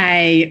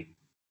 I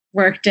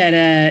worked at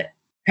a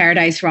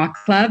Paradise Rock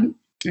Club,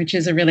 which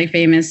is a really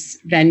famous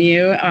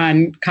venue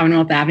on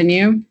Commonwealth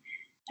Avenue,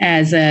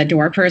 as a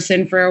door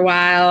person for a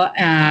while.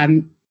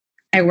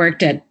 I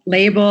worked at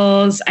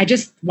labels. I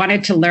just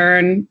wanted to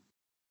learn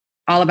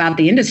all about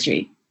the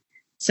industry.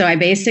 So I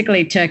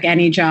basically took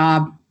any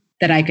job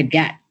that I could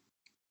get.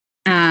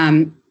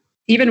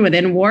 Even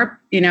within Warp,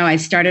 you know, I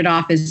started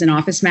off as an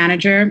office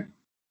manager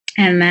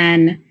and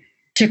then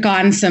took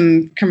on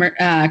some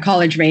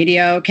college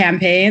radio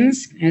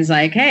campaigns. I was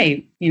like,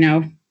 hey, you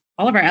know,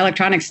 all of our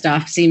electronic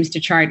stuff seems to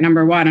chart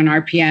 #1 on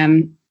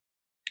RPM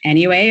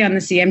anyway on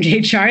the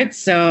CMJ charts.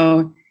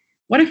 So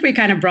what if we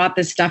kind of brought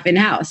this stuff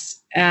in-house?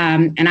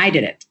 And I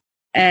did it.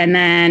 And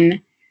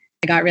then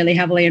I got really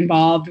heavily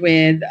involved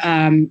with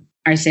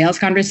our sales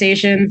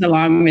conversations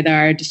along with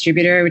our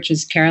distributor, which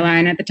was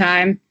Caroline at the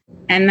time.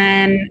 And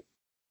then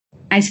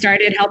I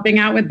started helping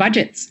out with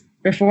budgets.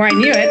 Before I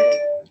knew it,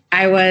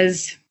 I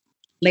was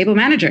label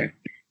manager,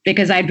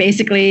 because I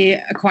basically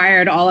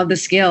acquired all of the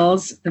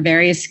skills, the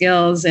various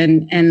skills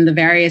and the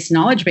various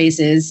knowledge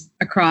bases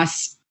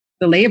across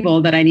the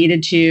label that I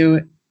needed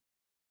to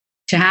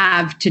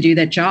have to do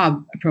that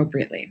job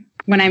appropriately.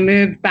 When I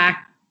moved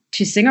back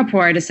to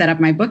Singapore to set up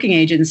my booking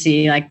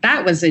agency, like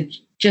that was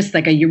just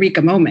like a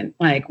eureka moment.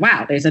 Like,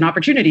 wow, there's an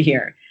opportunity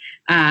here.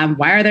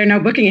 Why are there no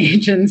booking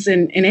agents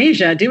in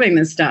Asia doing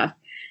this stuff?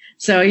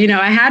 So, you know,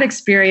 I had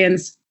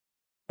experience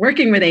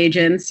working with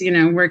agents, you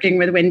know, working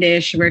with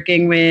Windish,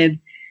 working with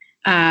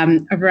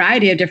a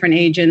variety of different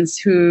agents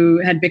who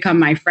had become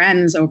my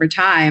friends over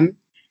time.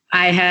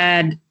 I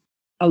had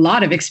a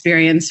lot of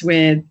experience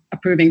with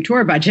approving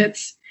tour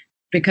budgets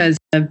because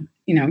of,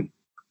 you know,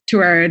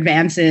 tour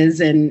advances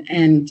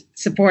and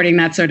supporting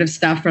that sort of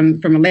stuff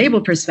from a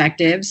label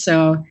perspective.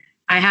 So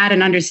I had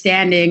an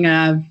understanding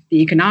of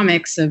the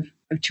economics of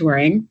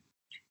touring.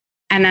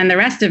 And then the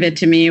rest of it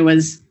to me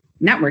was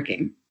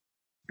networking,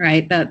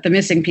 right? The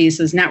missing piece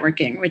was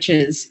networking, which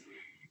is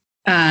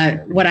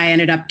what I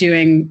ended up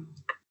doing,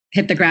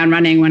 hit the ground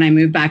running when I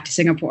moved back to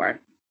Singapore.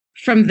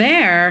 From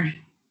there,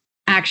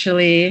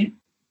 actually,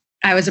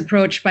 I was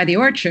approached by The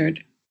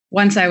Orchard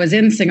once I was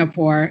in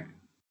Singapore,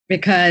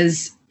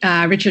 because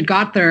Richard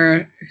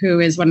Gotther, who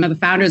is one of the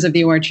founders of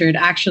The Orchard,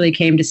 actually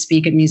came to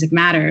speak at Music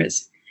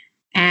Matters.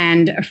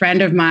 And a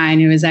friend of mine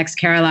who is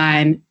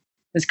ex-Caroline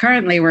is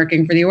currently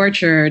working for The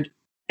Orchard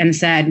and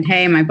said,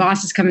 hey, my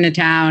boss is coming to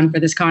town for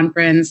this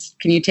conference.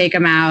 Can you take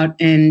him out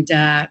and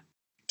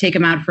take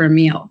him out for a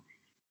meal?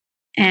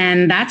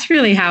 And that's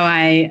really how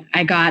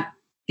I got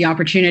the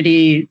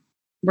opportunity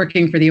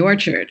working for The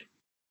Orchard.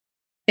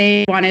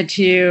 They wanted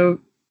to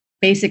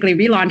basically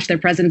relaunch their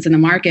presence in the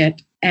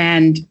market,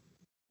 and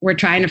were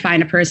trying to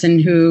find a person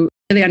who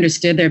really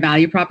understood their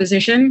value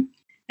proposition.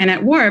 And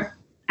at Warp,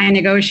 I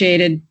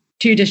negotiated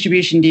 2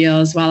 distribution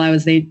deals while I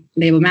was the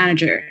label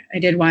manager. I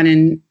did one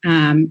in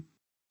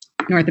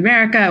North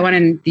America, one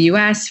in the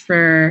US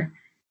for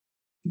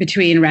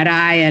between Red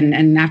Eye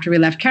and after we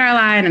left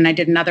Caroline, and I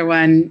did another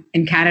one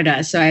in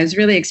Canada. So I was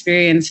really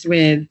experienced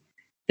with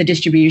the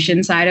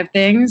distribution side of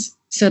things.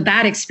 So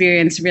that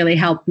experience really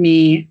helped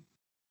me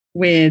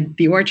with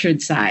the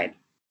Orchard side.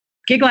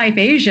 Gig Life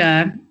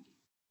Asia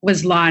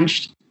was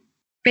launched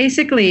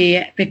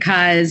basically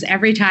because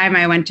every time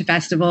I went to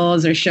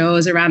festivals or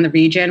shows around the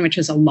region, which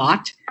was a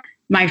lot,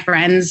 my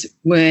friends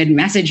would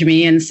message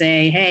me and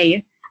say,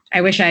 hey,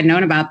 I wish I had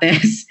known about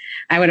this.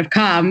 I would have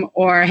come.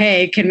 Or,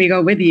 hey, can we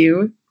go with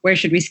you? Where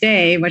should we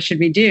stay? What should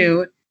we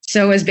do?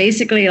 So it was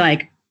basically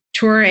like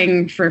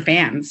touring for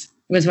fans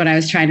was what I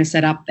was trying to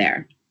set up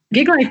there.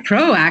 Gig Life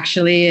Pro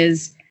actually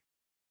is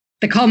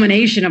the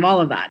culmination of all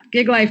of that.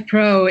 Gig Life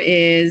Pro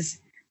is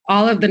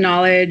all of the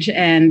knowledge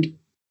and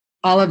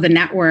all of the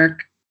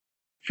network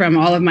from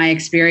all of my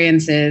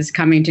experiences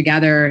coming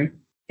together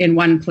in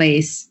one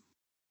place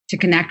to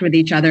connect with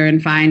each other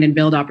and find and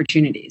build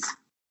opportunities.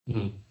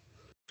 Mm-hmm.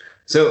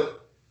 So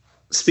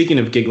speaking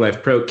of Gig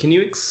Life Pro, can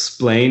you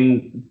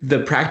explain the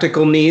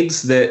practical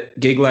needs that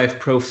Gig Life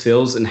Pro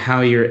fills and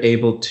how you're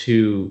able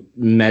to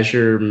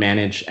measure,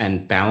 manage,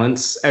 and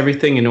balance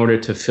everything in order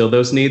to fill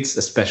those needs,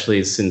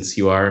 especially since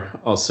you are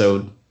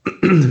also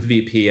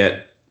VP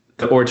at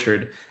The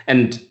Orchard,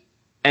 and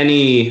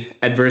any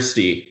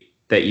adversity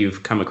that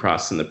you've come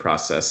across in the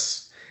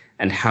process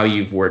and how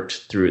you've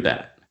worked through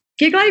that?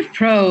 Gig Life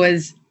Pro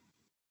is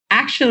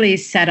actually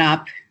set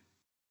up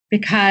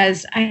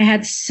because I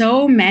had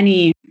so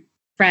many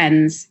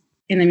friends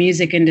in the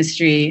music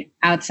industry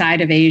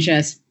outside of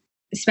Asia,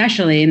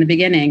 especially in the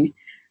beginning,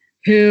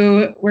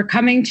 who were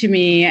coming to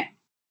me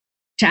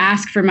to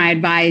ask for my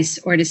advice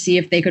or to see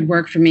if they could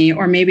work for me,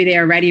 or maybe they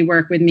already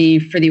work with me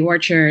for The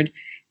Orchard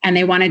and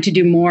they wanted to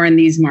do more in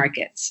these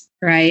markets,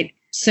 right?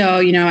 So,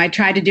 I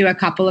tried to do a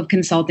couple of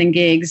consulting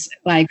gigs,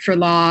 like for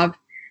Love.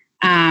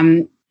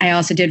 I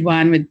also did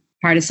one with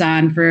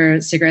Partisan for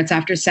Cigarettes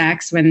After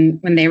Sex when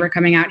they were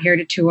coming out here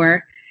to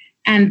tour.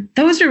 And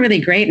those are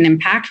really great and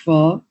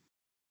impactful,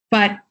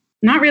 but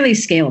not really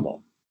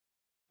scalable,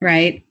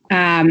 right?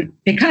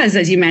 Because,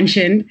 as you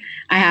mentioned,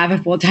 I have a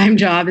full-time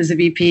job as a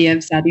VP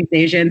of Southeast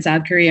Asia and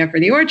South Korea for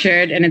The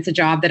Orchard, and it's a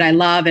job that I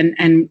love and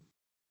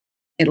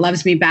it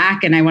loves me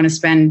back, and I want to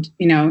spend,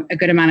 a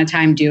good amount of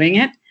time doing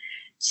it.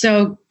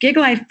 So Gig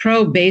Life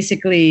Pro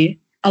basically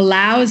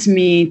allows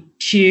me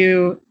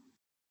to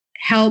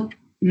help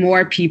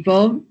more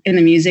people in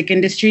the music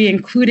industry,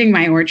 including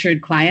my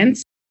Orchard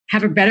clients,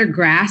 have a better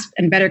grasp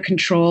and better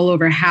control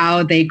over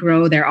how they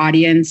grow their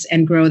audience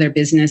and grow their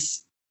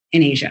business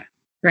in Asia,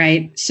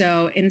 right?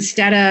 So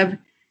instead of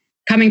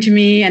coming to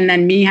me and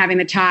then me having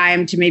the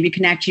time to maybe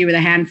connect you with a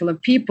handful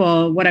of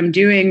people, what I'm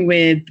doing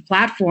with the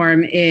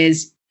platform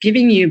is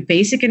giving you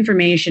basic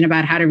information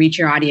about how to reach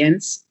your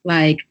audience.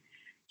 Like,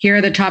 here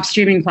are the top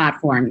streaming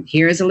platforms.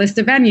 Here's a list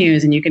of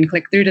venues, and you can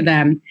click through to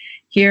them.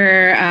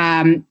 Here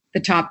are the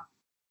top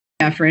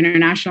for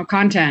international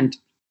content.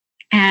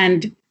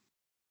 And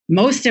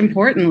most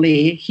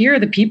importantly, here are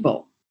the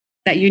people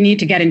that you need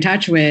to get in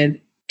touch with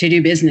to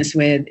do business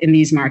with in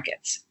these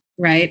markets,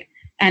 right?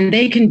 And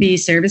they can be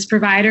service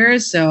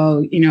providers.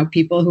 So,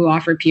 people who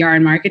offer PR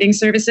and marketing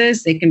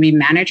services. They can be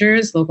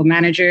managers, local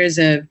managers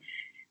of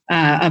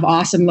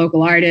awesome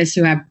local artists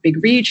who have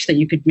big reach that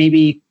you could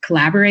maybe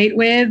collaborate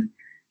with.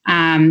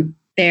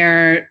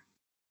 They're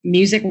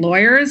music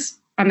lawyers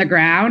on the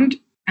ground.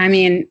 I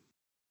mean,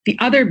 the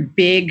other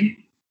big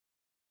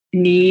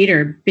need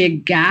or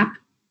big gap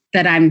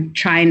that I'm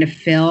trying to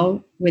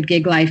fill with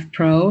Gig Life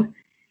Pro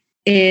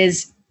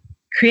is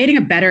creating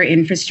a better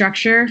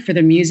infrastructure for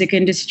the music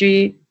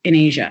industry in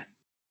Asia.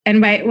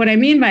 And what I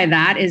mean by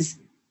that is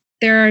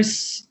there are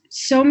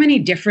so many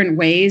different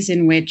ways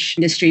in which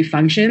industry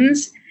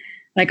functions.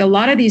 Like, a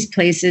lot of these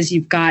places,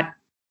 you've got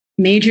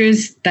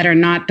majors that are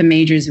not the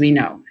majors we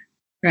know,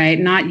 right?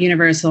 Not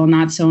Universal,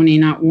 not Sony,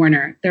 not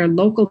Warner. They're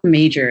local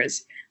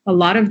majors. A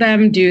lot of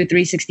them do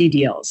 360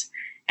 deals.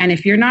 And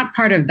if you're not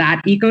part of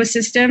that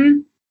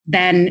ecosystem,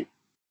 then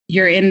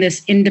you're in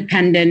this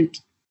independent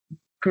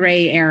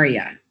gray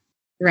area,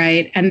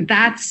 right? And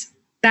that's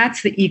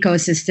the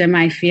ecosystem.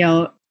 I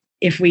feel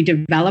if we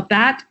develop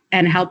that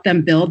and help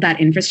them build that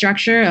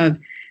infrastructure of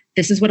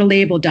this is what a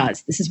label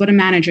does, this is what a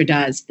manager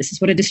does, this is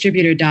what a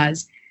distributor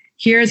does,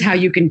 here's how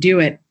you can do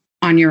it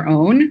on your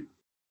own.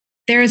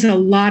 There's a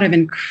lot of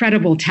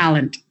incredible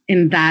talent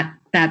in that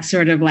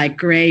sort of like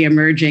gray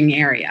emerging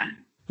area.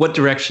 What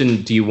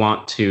direction do you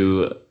want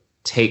to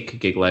take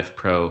Gig Life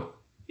Pro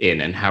in,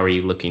 and how are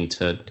you looking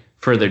to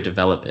further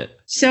develop it?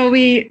 So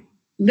we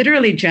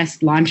literally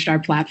just launched our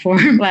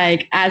platform.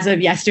 Like as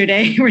of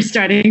yesterday, we're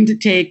starting to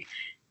take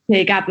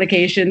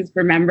applications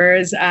for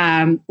members.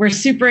 We're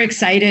super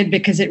excited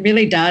because it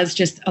really does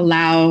just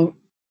allow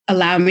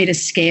me to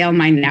scale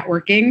my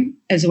networking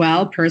as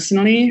well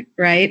personally,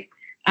 right?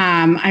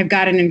 I've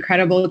got an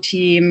incredible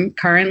team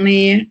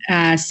currently.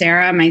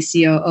 Sarah, my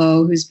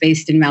COO, who's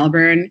based in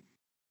Melbourne,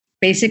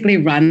 basically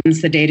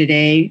runs the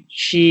day-to-day.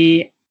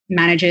 She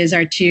manages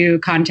our 2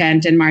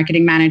 content and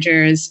marketing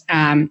managers,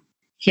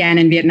 Hien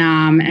in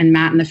Vietnam and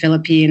Matt in the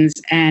Philippines.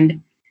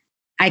 And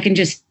I can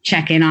just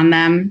check in on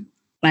them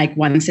like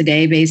once a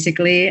day,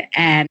 basically.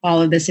 And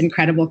all of this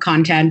incredible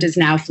content is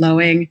now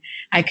flowing.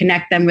 I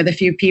connect them with a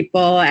few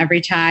people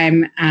every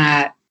time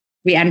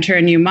we enter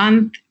a new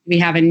month. We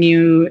have a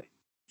new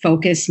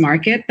focus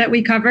market that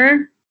we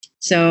cover.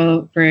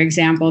 So for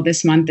example,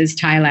 this month is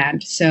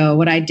Thailand. So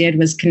what I did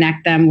was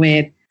connect them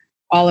with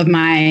all of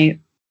my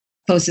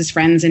closest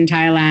friends in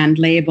Thailand,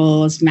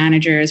 labels,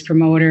 managers,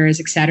 promoters,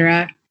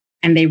 etc.,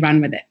 and they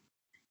run with it.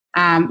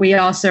 We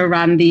also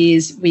run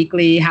these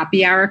weekly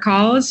happy hour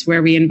calls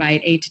where we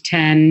invite 8 to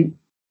 10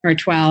 or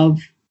 12,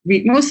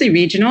 mostly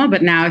regional,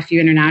 but now a few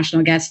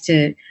international guests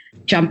to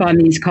jump on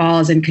these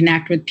calls and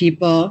connect with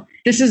people.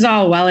 This is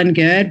all well and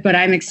good, but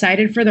I'm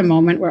excited for the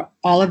moment where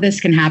all of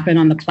this can happen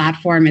on the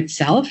platform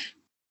itself.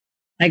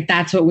 Like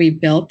that's what we've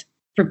built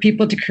for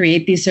people to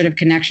create these sort of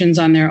connections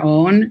on their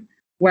own,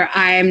 where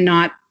I am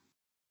not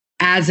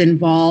as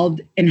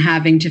involved in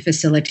having to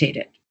facilitate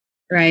it,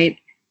 right?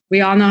 We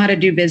all know how to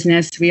do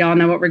business. We all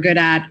know what we're good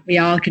at. We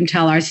all can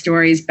tell our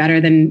stories better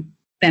than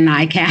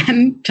I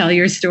can tell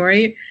your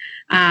story.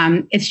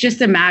 It's just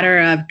a matter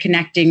of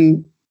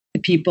connecting the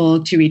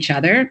people to each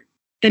other.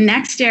 The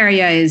next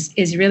area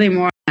is really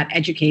more that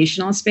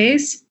educational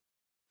space.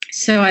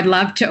 So I'd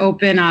love to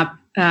open up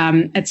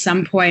at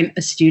some point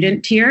a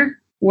student tier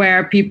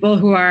where people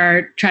who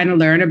are trying to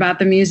learn about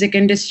the music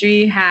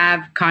industry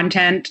have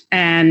content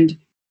and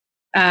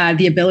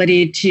the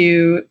ability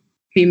to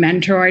be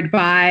mentored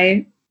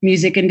by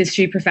music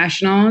industry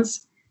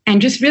professionals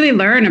and just really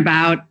learn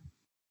about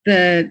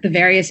the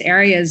various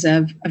areas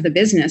of the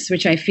business,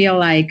 which I feel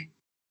like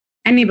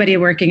anybody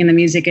working in the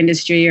music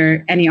industry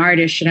or any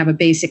artist should have a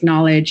basic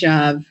knowledge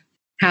of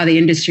how the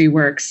industry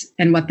works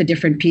and what the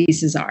different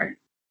pieces are.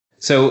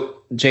 So,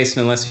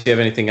 Jason, unless you have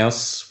anything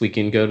else, we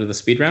can go to the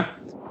speed round.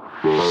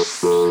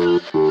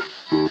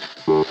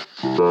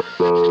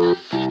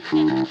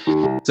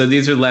 So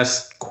these are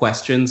less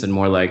questions and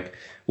more like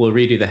we'll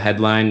read you the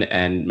headline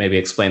and maybe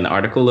explain the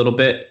article a little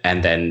bit,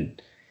 and then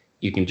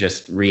you can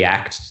just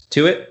react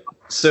to it.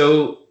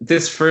 So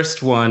this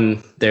first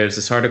one, there's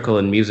this article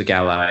in Music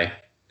Ally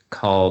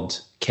called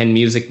 "Can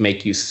Music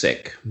Make You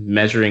Sick?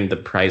 Measuring the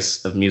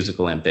Price of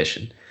Musical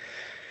Ambition."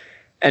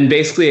 And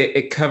basically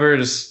it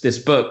covers this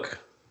book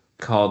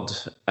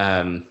called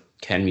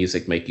Can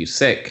Music Make You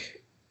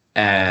Sick?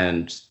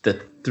 And the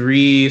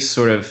 3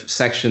 sort of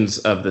sections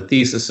of the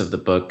thesis of the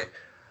book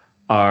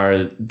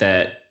are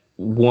that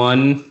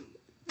 1,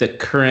 the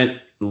current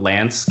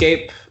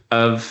landscape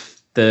of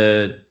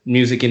the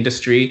music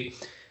industry,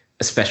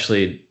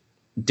 especially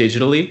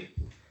digitally,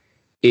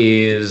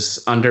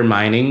 is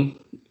undermining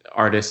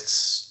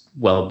artists'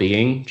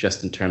 well-being,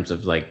 just in terms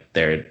of like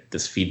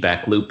this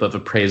feedback loop of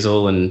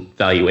appraisal and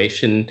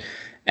valuation,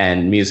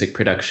 and music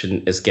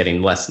production is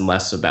getting less and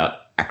less about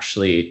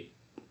actually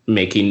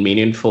making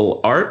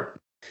meaningful art.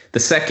 The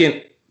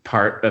second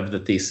part of the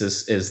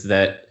thesis is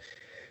that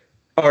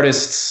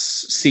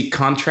artists seek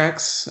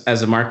contracts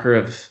as a marker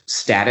of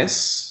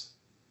status,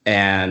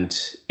 and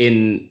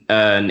in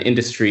an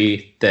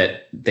industry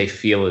that they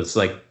feel is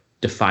like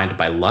defined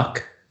by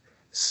luck.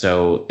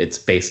 So it's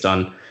based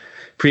on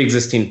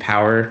pre-existing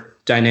power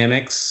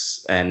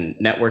dynamics and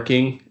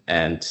networking,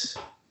 and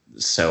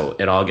so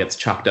it all gets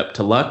chalked up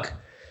to luck.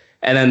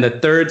 And then the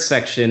third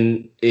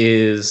section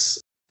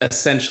is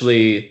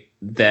essentially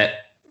that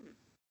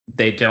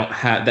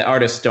the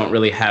artists don't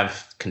really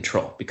have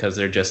control because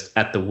they're just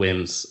at the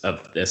whims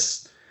of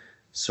this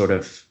sort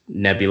of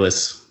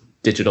nebulous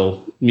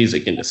digital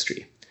music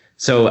industry.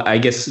 So I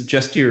guess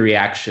just your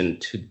reaction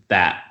to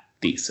that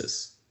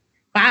thesis.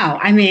 Wow.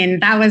 I mean,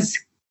 that was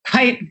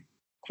quite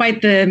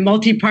the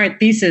multi-part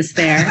thesis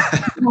there.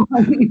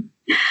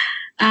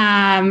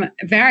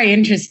 Very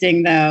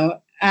interesting,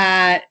 though.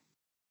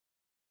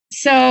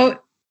 So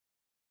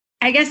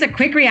I guess a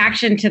quick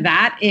reaction to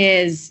that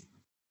is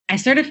I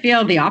sort of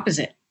feel the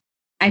opposite.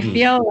 I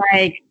feel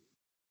like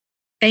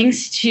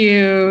thanks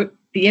to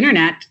the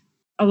internet,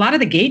 a lot of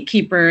the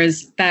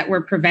gatekeepers that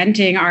were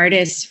preventing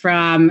artists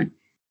from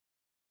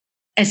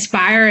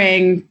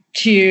aspiring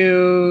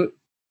to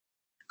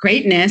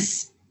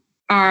greatness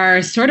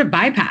are sort of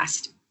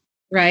bypassed,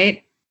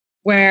 right?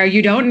 Where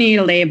you don't need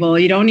a label,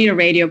 you don't need a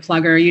radio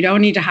plugger, you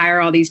don't need to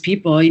hire all these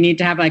people. You need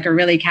to have like a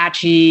really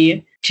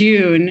catchy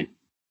tune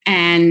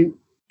and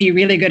be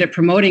really good at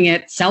promoting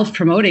it,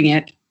 self-promoting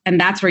it. And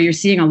that's where you're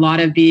seeing a lot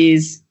of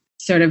these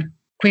sort of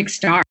quick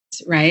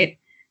starts, right?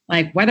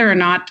 Like whether or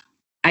not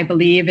I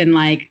believe in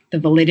like the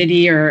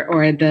validity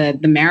or the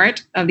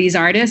merit of these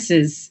artists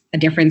is a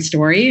different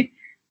story.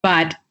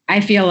 But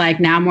I feel like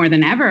now more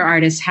than ever,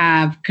 artists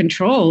have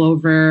control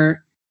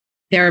over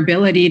their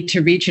ability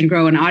to reach and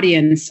grow an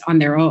audience on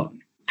their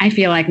own. I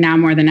feel like now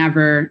more than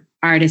ever,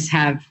 artists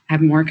have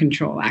more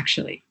control,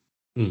 actually.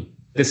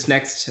 This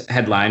next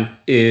headline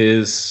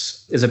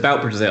is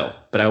about Brazil,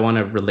 but I want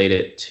to relate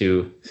it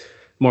to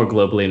more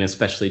globally and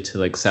especially to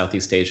like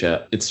Southeast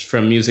Asia. It's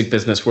from Music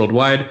Business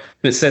Worldwide.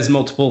 It says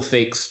multiple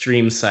fake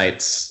stream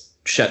sites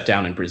shut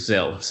down in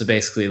Brazil. So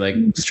basically like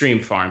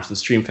stream farms and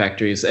stream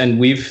factories. And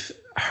we've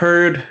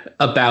heard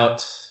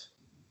about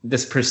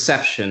this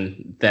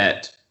perception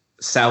that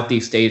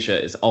Southeast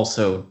Asia is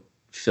also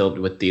filled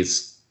with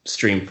these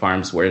stream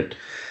farms where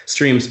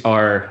streams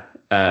are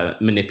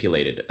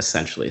manipulated,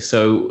 essentially.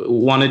 So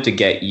wanted to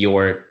get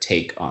your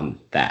take on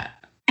that.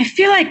 I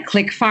feel like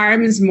click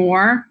farms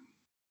more,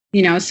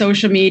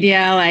 social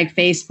media like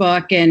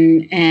Facebook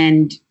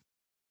and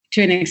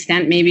to an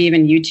extent, maybe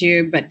even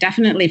YouTube, but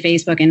definitely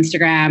Facebook,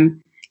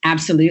 Instagram,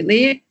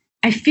 absolutely.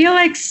 I feel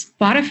like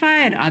Spotify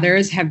and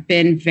others have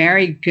been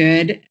very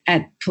good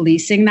at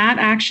policing that,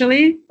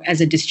 actually.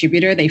 As a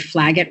distributor, they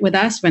flag it with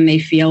us when they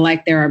feel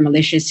like there are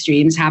malicious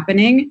streams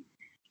happening.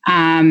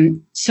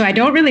 So I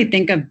don't really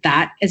think of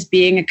that as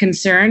being a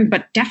concern,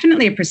 but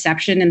definitely a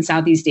perception in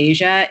Southeast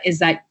Asia is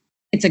that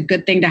it's a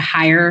good thing to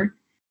hire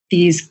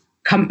these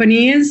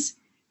companies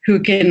who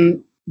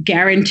can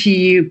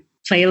guarantee you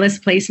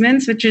playlist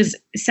placements, which is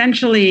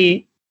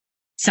essentially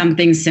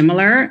something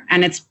similar.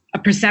 And it's a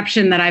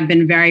perception that I've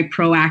been very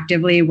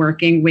proactively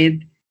working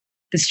with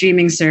the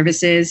streaming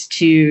services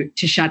to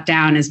shut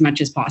down as much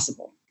as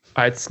possible.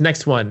 All right,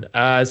 next one.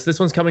 So this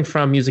one's coming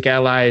from Music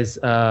Ally's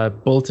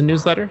bulletin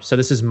newsletter. So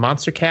this is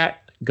Monstercat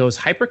goes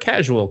hyper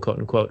casual, quote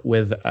unquote,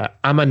 with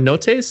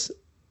Amanote's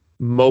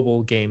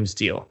mobile games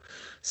deal.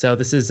 So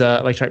this is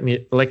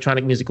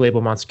electronic music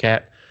label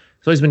Monstercat.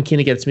 It's always been keen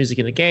to get its music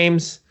into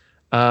games.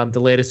 The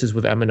latest is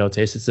with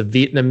Amanotes. It's a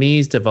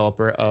Vietnamese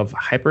developer of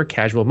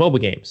hyper-casual mobile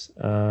games.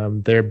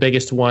 Their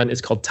biggest one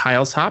is called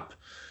Tiles Hop,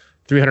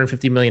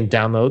 350 million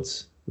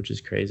downloads, which is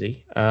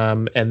crazy.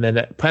 And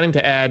then planning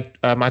to add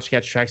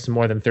Monstercat's tracks to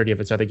more than 30 of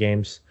its other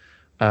games.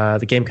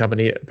 The game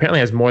company apparently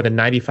has more than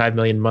 95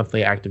 million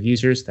monthly active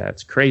users.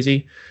 That's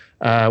crazy.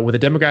 With a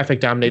demographic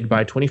dominated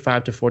by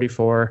 25 to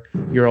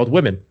 44-year-old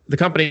women. The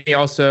company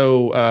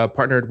also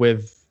partnered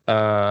with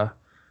a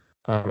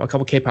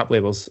couple K-pop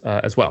labels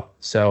as well.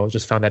 So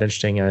just found that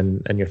interesting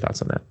and your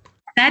thoughts on that.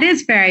 That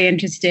is very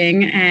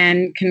interesting.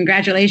 And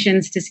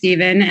congratulations to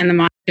Stephen and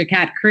the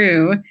Monstercat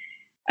crew.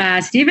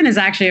 Stephen is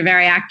actually a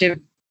very active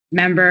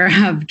member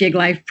of Gig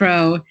Life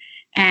Pro,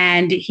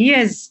 and he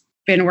has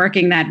been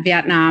working that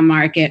Vietnam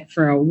market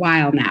for a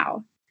while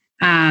now.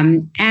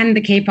 And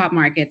the K-pop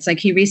markets. Like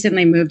he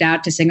recently moved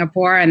out to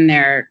Singapore and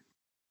they're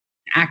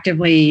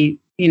actively,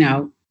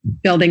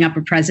 building up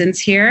a presence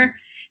here.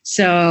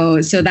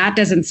 So that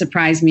doesn't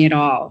surprise me at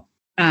all.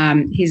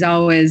 They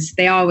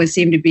always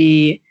seem to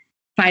be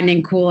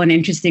finding cool and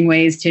interesting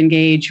ways to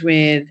engage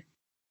with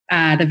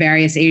the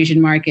various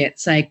Asian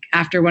markets. Like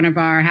after one of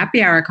our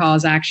happy hour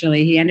calls,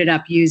 actually, he ended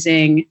up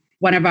using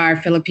one of our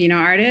Filipino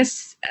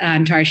artists,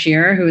 Antar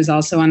Shearer, who is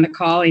also on the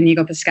call,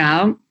 Inigo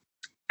Pascal,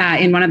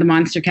 in one of the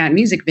Monstercat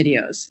music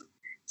videos.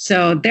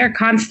 So they're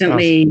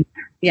constantly, awesome.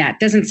 Yeah, it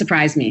doesn't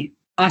surprise me.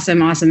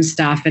 Awesome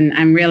stuff. And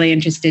I'm really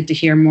interested to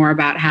hear more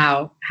about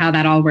how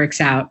that all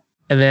works out.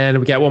 And then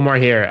we got one more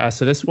here.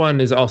 So this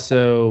one is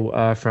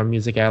also from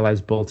Music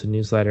Ally's bulletin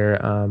newsletter,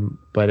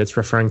 but it's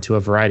referring to a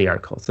Variety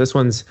article. So this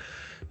one's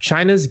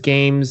China's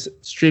games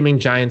streaming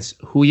giants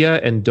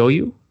Huya and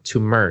Douyu to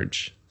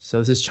merge. So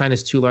this is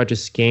China's two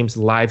largest games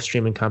live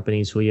streaming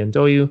companies, Huya and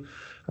Douyu.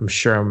 I'm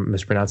sure I'm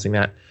mispronouncing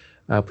that.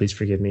 Please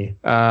forgive me.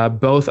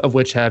 Both of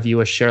which have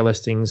U.S. share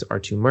listings are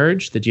to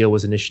merge. The deal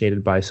was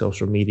initiated by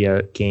social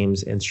media,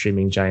 games, and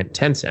streaming giant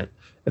Tencent.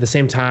 At the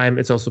same time,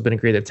 it's also been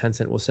agreed that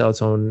Tencent will sell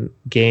its own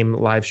game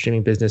live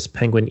streaming business,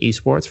 Penguin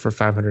Esports, for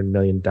 $500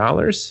 million,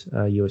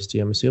 USD,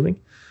 I'm assuming.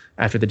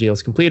 After the deal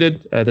is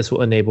completed, this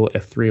will enable a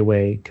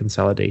three-way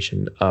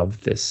consolidation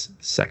of this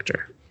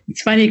sector.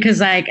 It's funny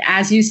because,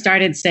 as you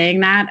started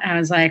saying that, I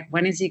was like,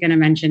 when is he going to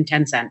mention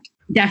Tencent?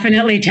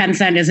 Definitely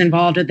Tencent is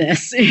involved with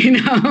this,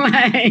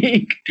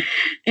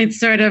 it's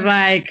sort of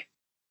like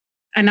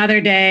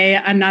another day,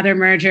 another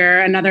merger,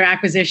 another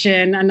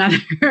acquisition,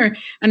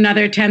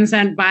 another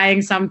Tencent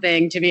buying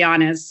something, to be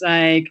honest.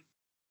 I'm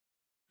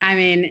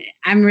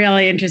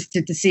really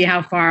interested to see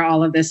how far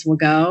all of this will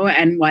go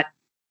and what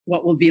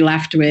we'll be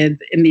left with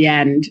in the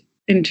end.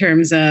 in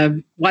terms of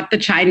what the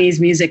Chinese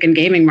music and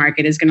gaming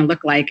market is going to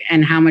look like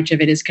and how much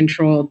of it is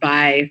controlled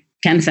by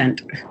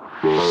Tencent.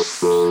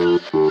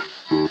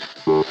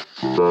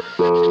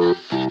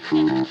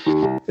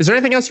 Is there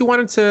anything else you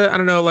wanted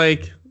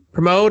to,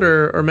 promote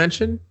or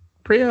mention,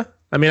 Priya?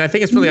 I mean, I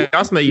think it's really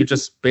awesome that you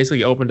just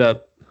basically opened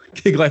up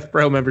Gig Life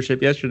Pro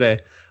membership yesterday.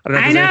 I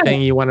don't know if there's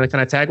anything you want to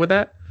kind of tag with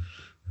that.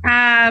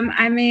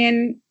 I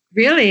mean,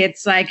 really,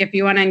 it's like if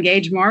you want to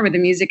engage more with the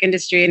music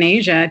industry in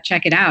Asia,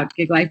 check it out,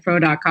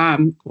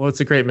 giglifepro.com. Well, it's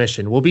a great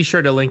mission. We'll be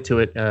sure to link to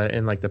it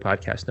in the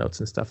podcast notes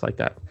and stuff like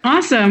that.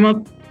 Awesome.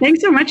 Well,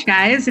 thanks so much,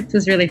 guys. It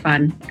was really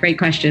fun. Great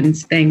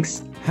questions.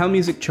 Thanks. How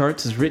Music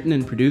Charts is written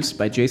and produced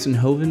by Jason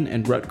Hoven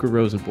and Rutger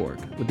Rosenborg,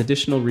 with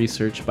additional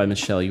research by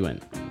Michelle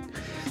Yuen.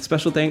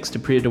 Special thanks to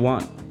Priya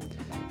Dewan.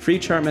 Free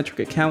Chartmetric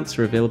accounts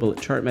are available at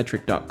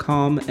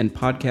chartmetric.com, and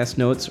podcast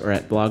notes are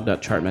at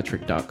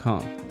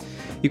blog.chartmetric.com.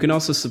 You can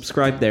also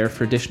subscribe there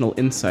for additional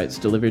insights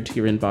delivered to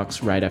your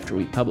inbox right after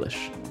we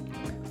publish.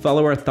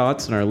 Follow our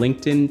thoughts on our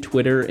LinkedIn,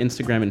 Twitter,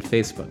 Instagram, and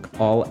Facebook,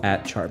 all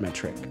at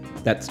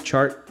Chartmetric. That's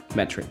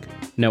Chartmetric,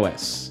 no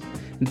S.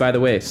 And by the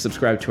way,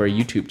 subscribe to our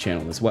YouTube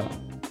channel as well.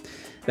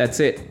 That's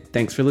it.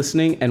 Thanks for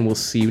listening, and we'll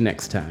see you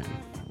next time.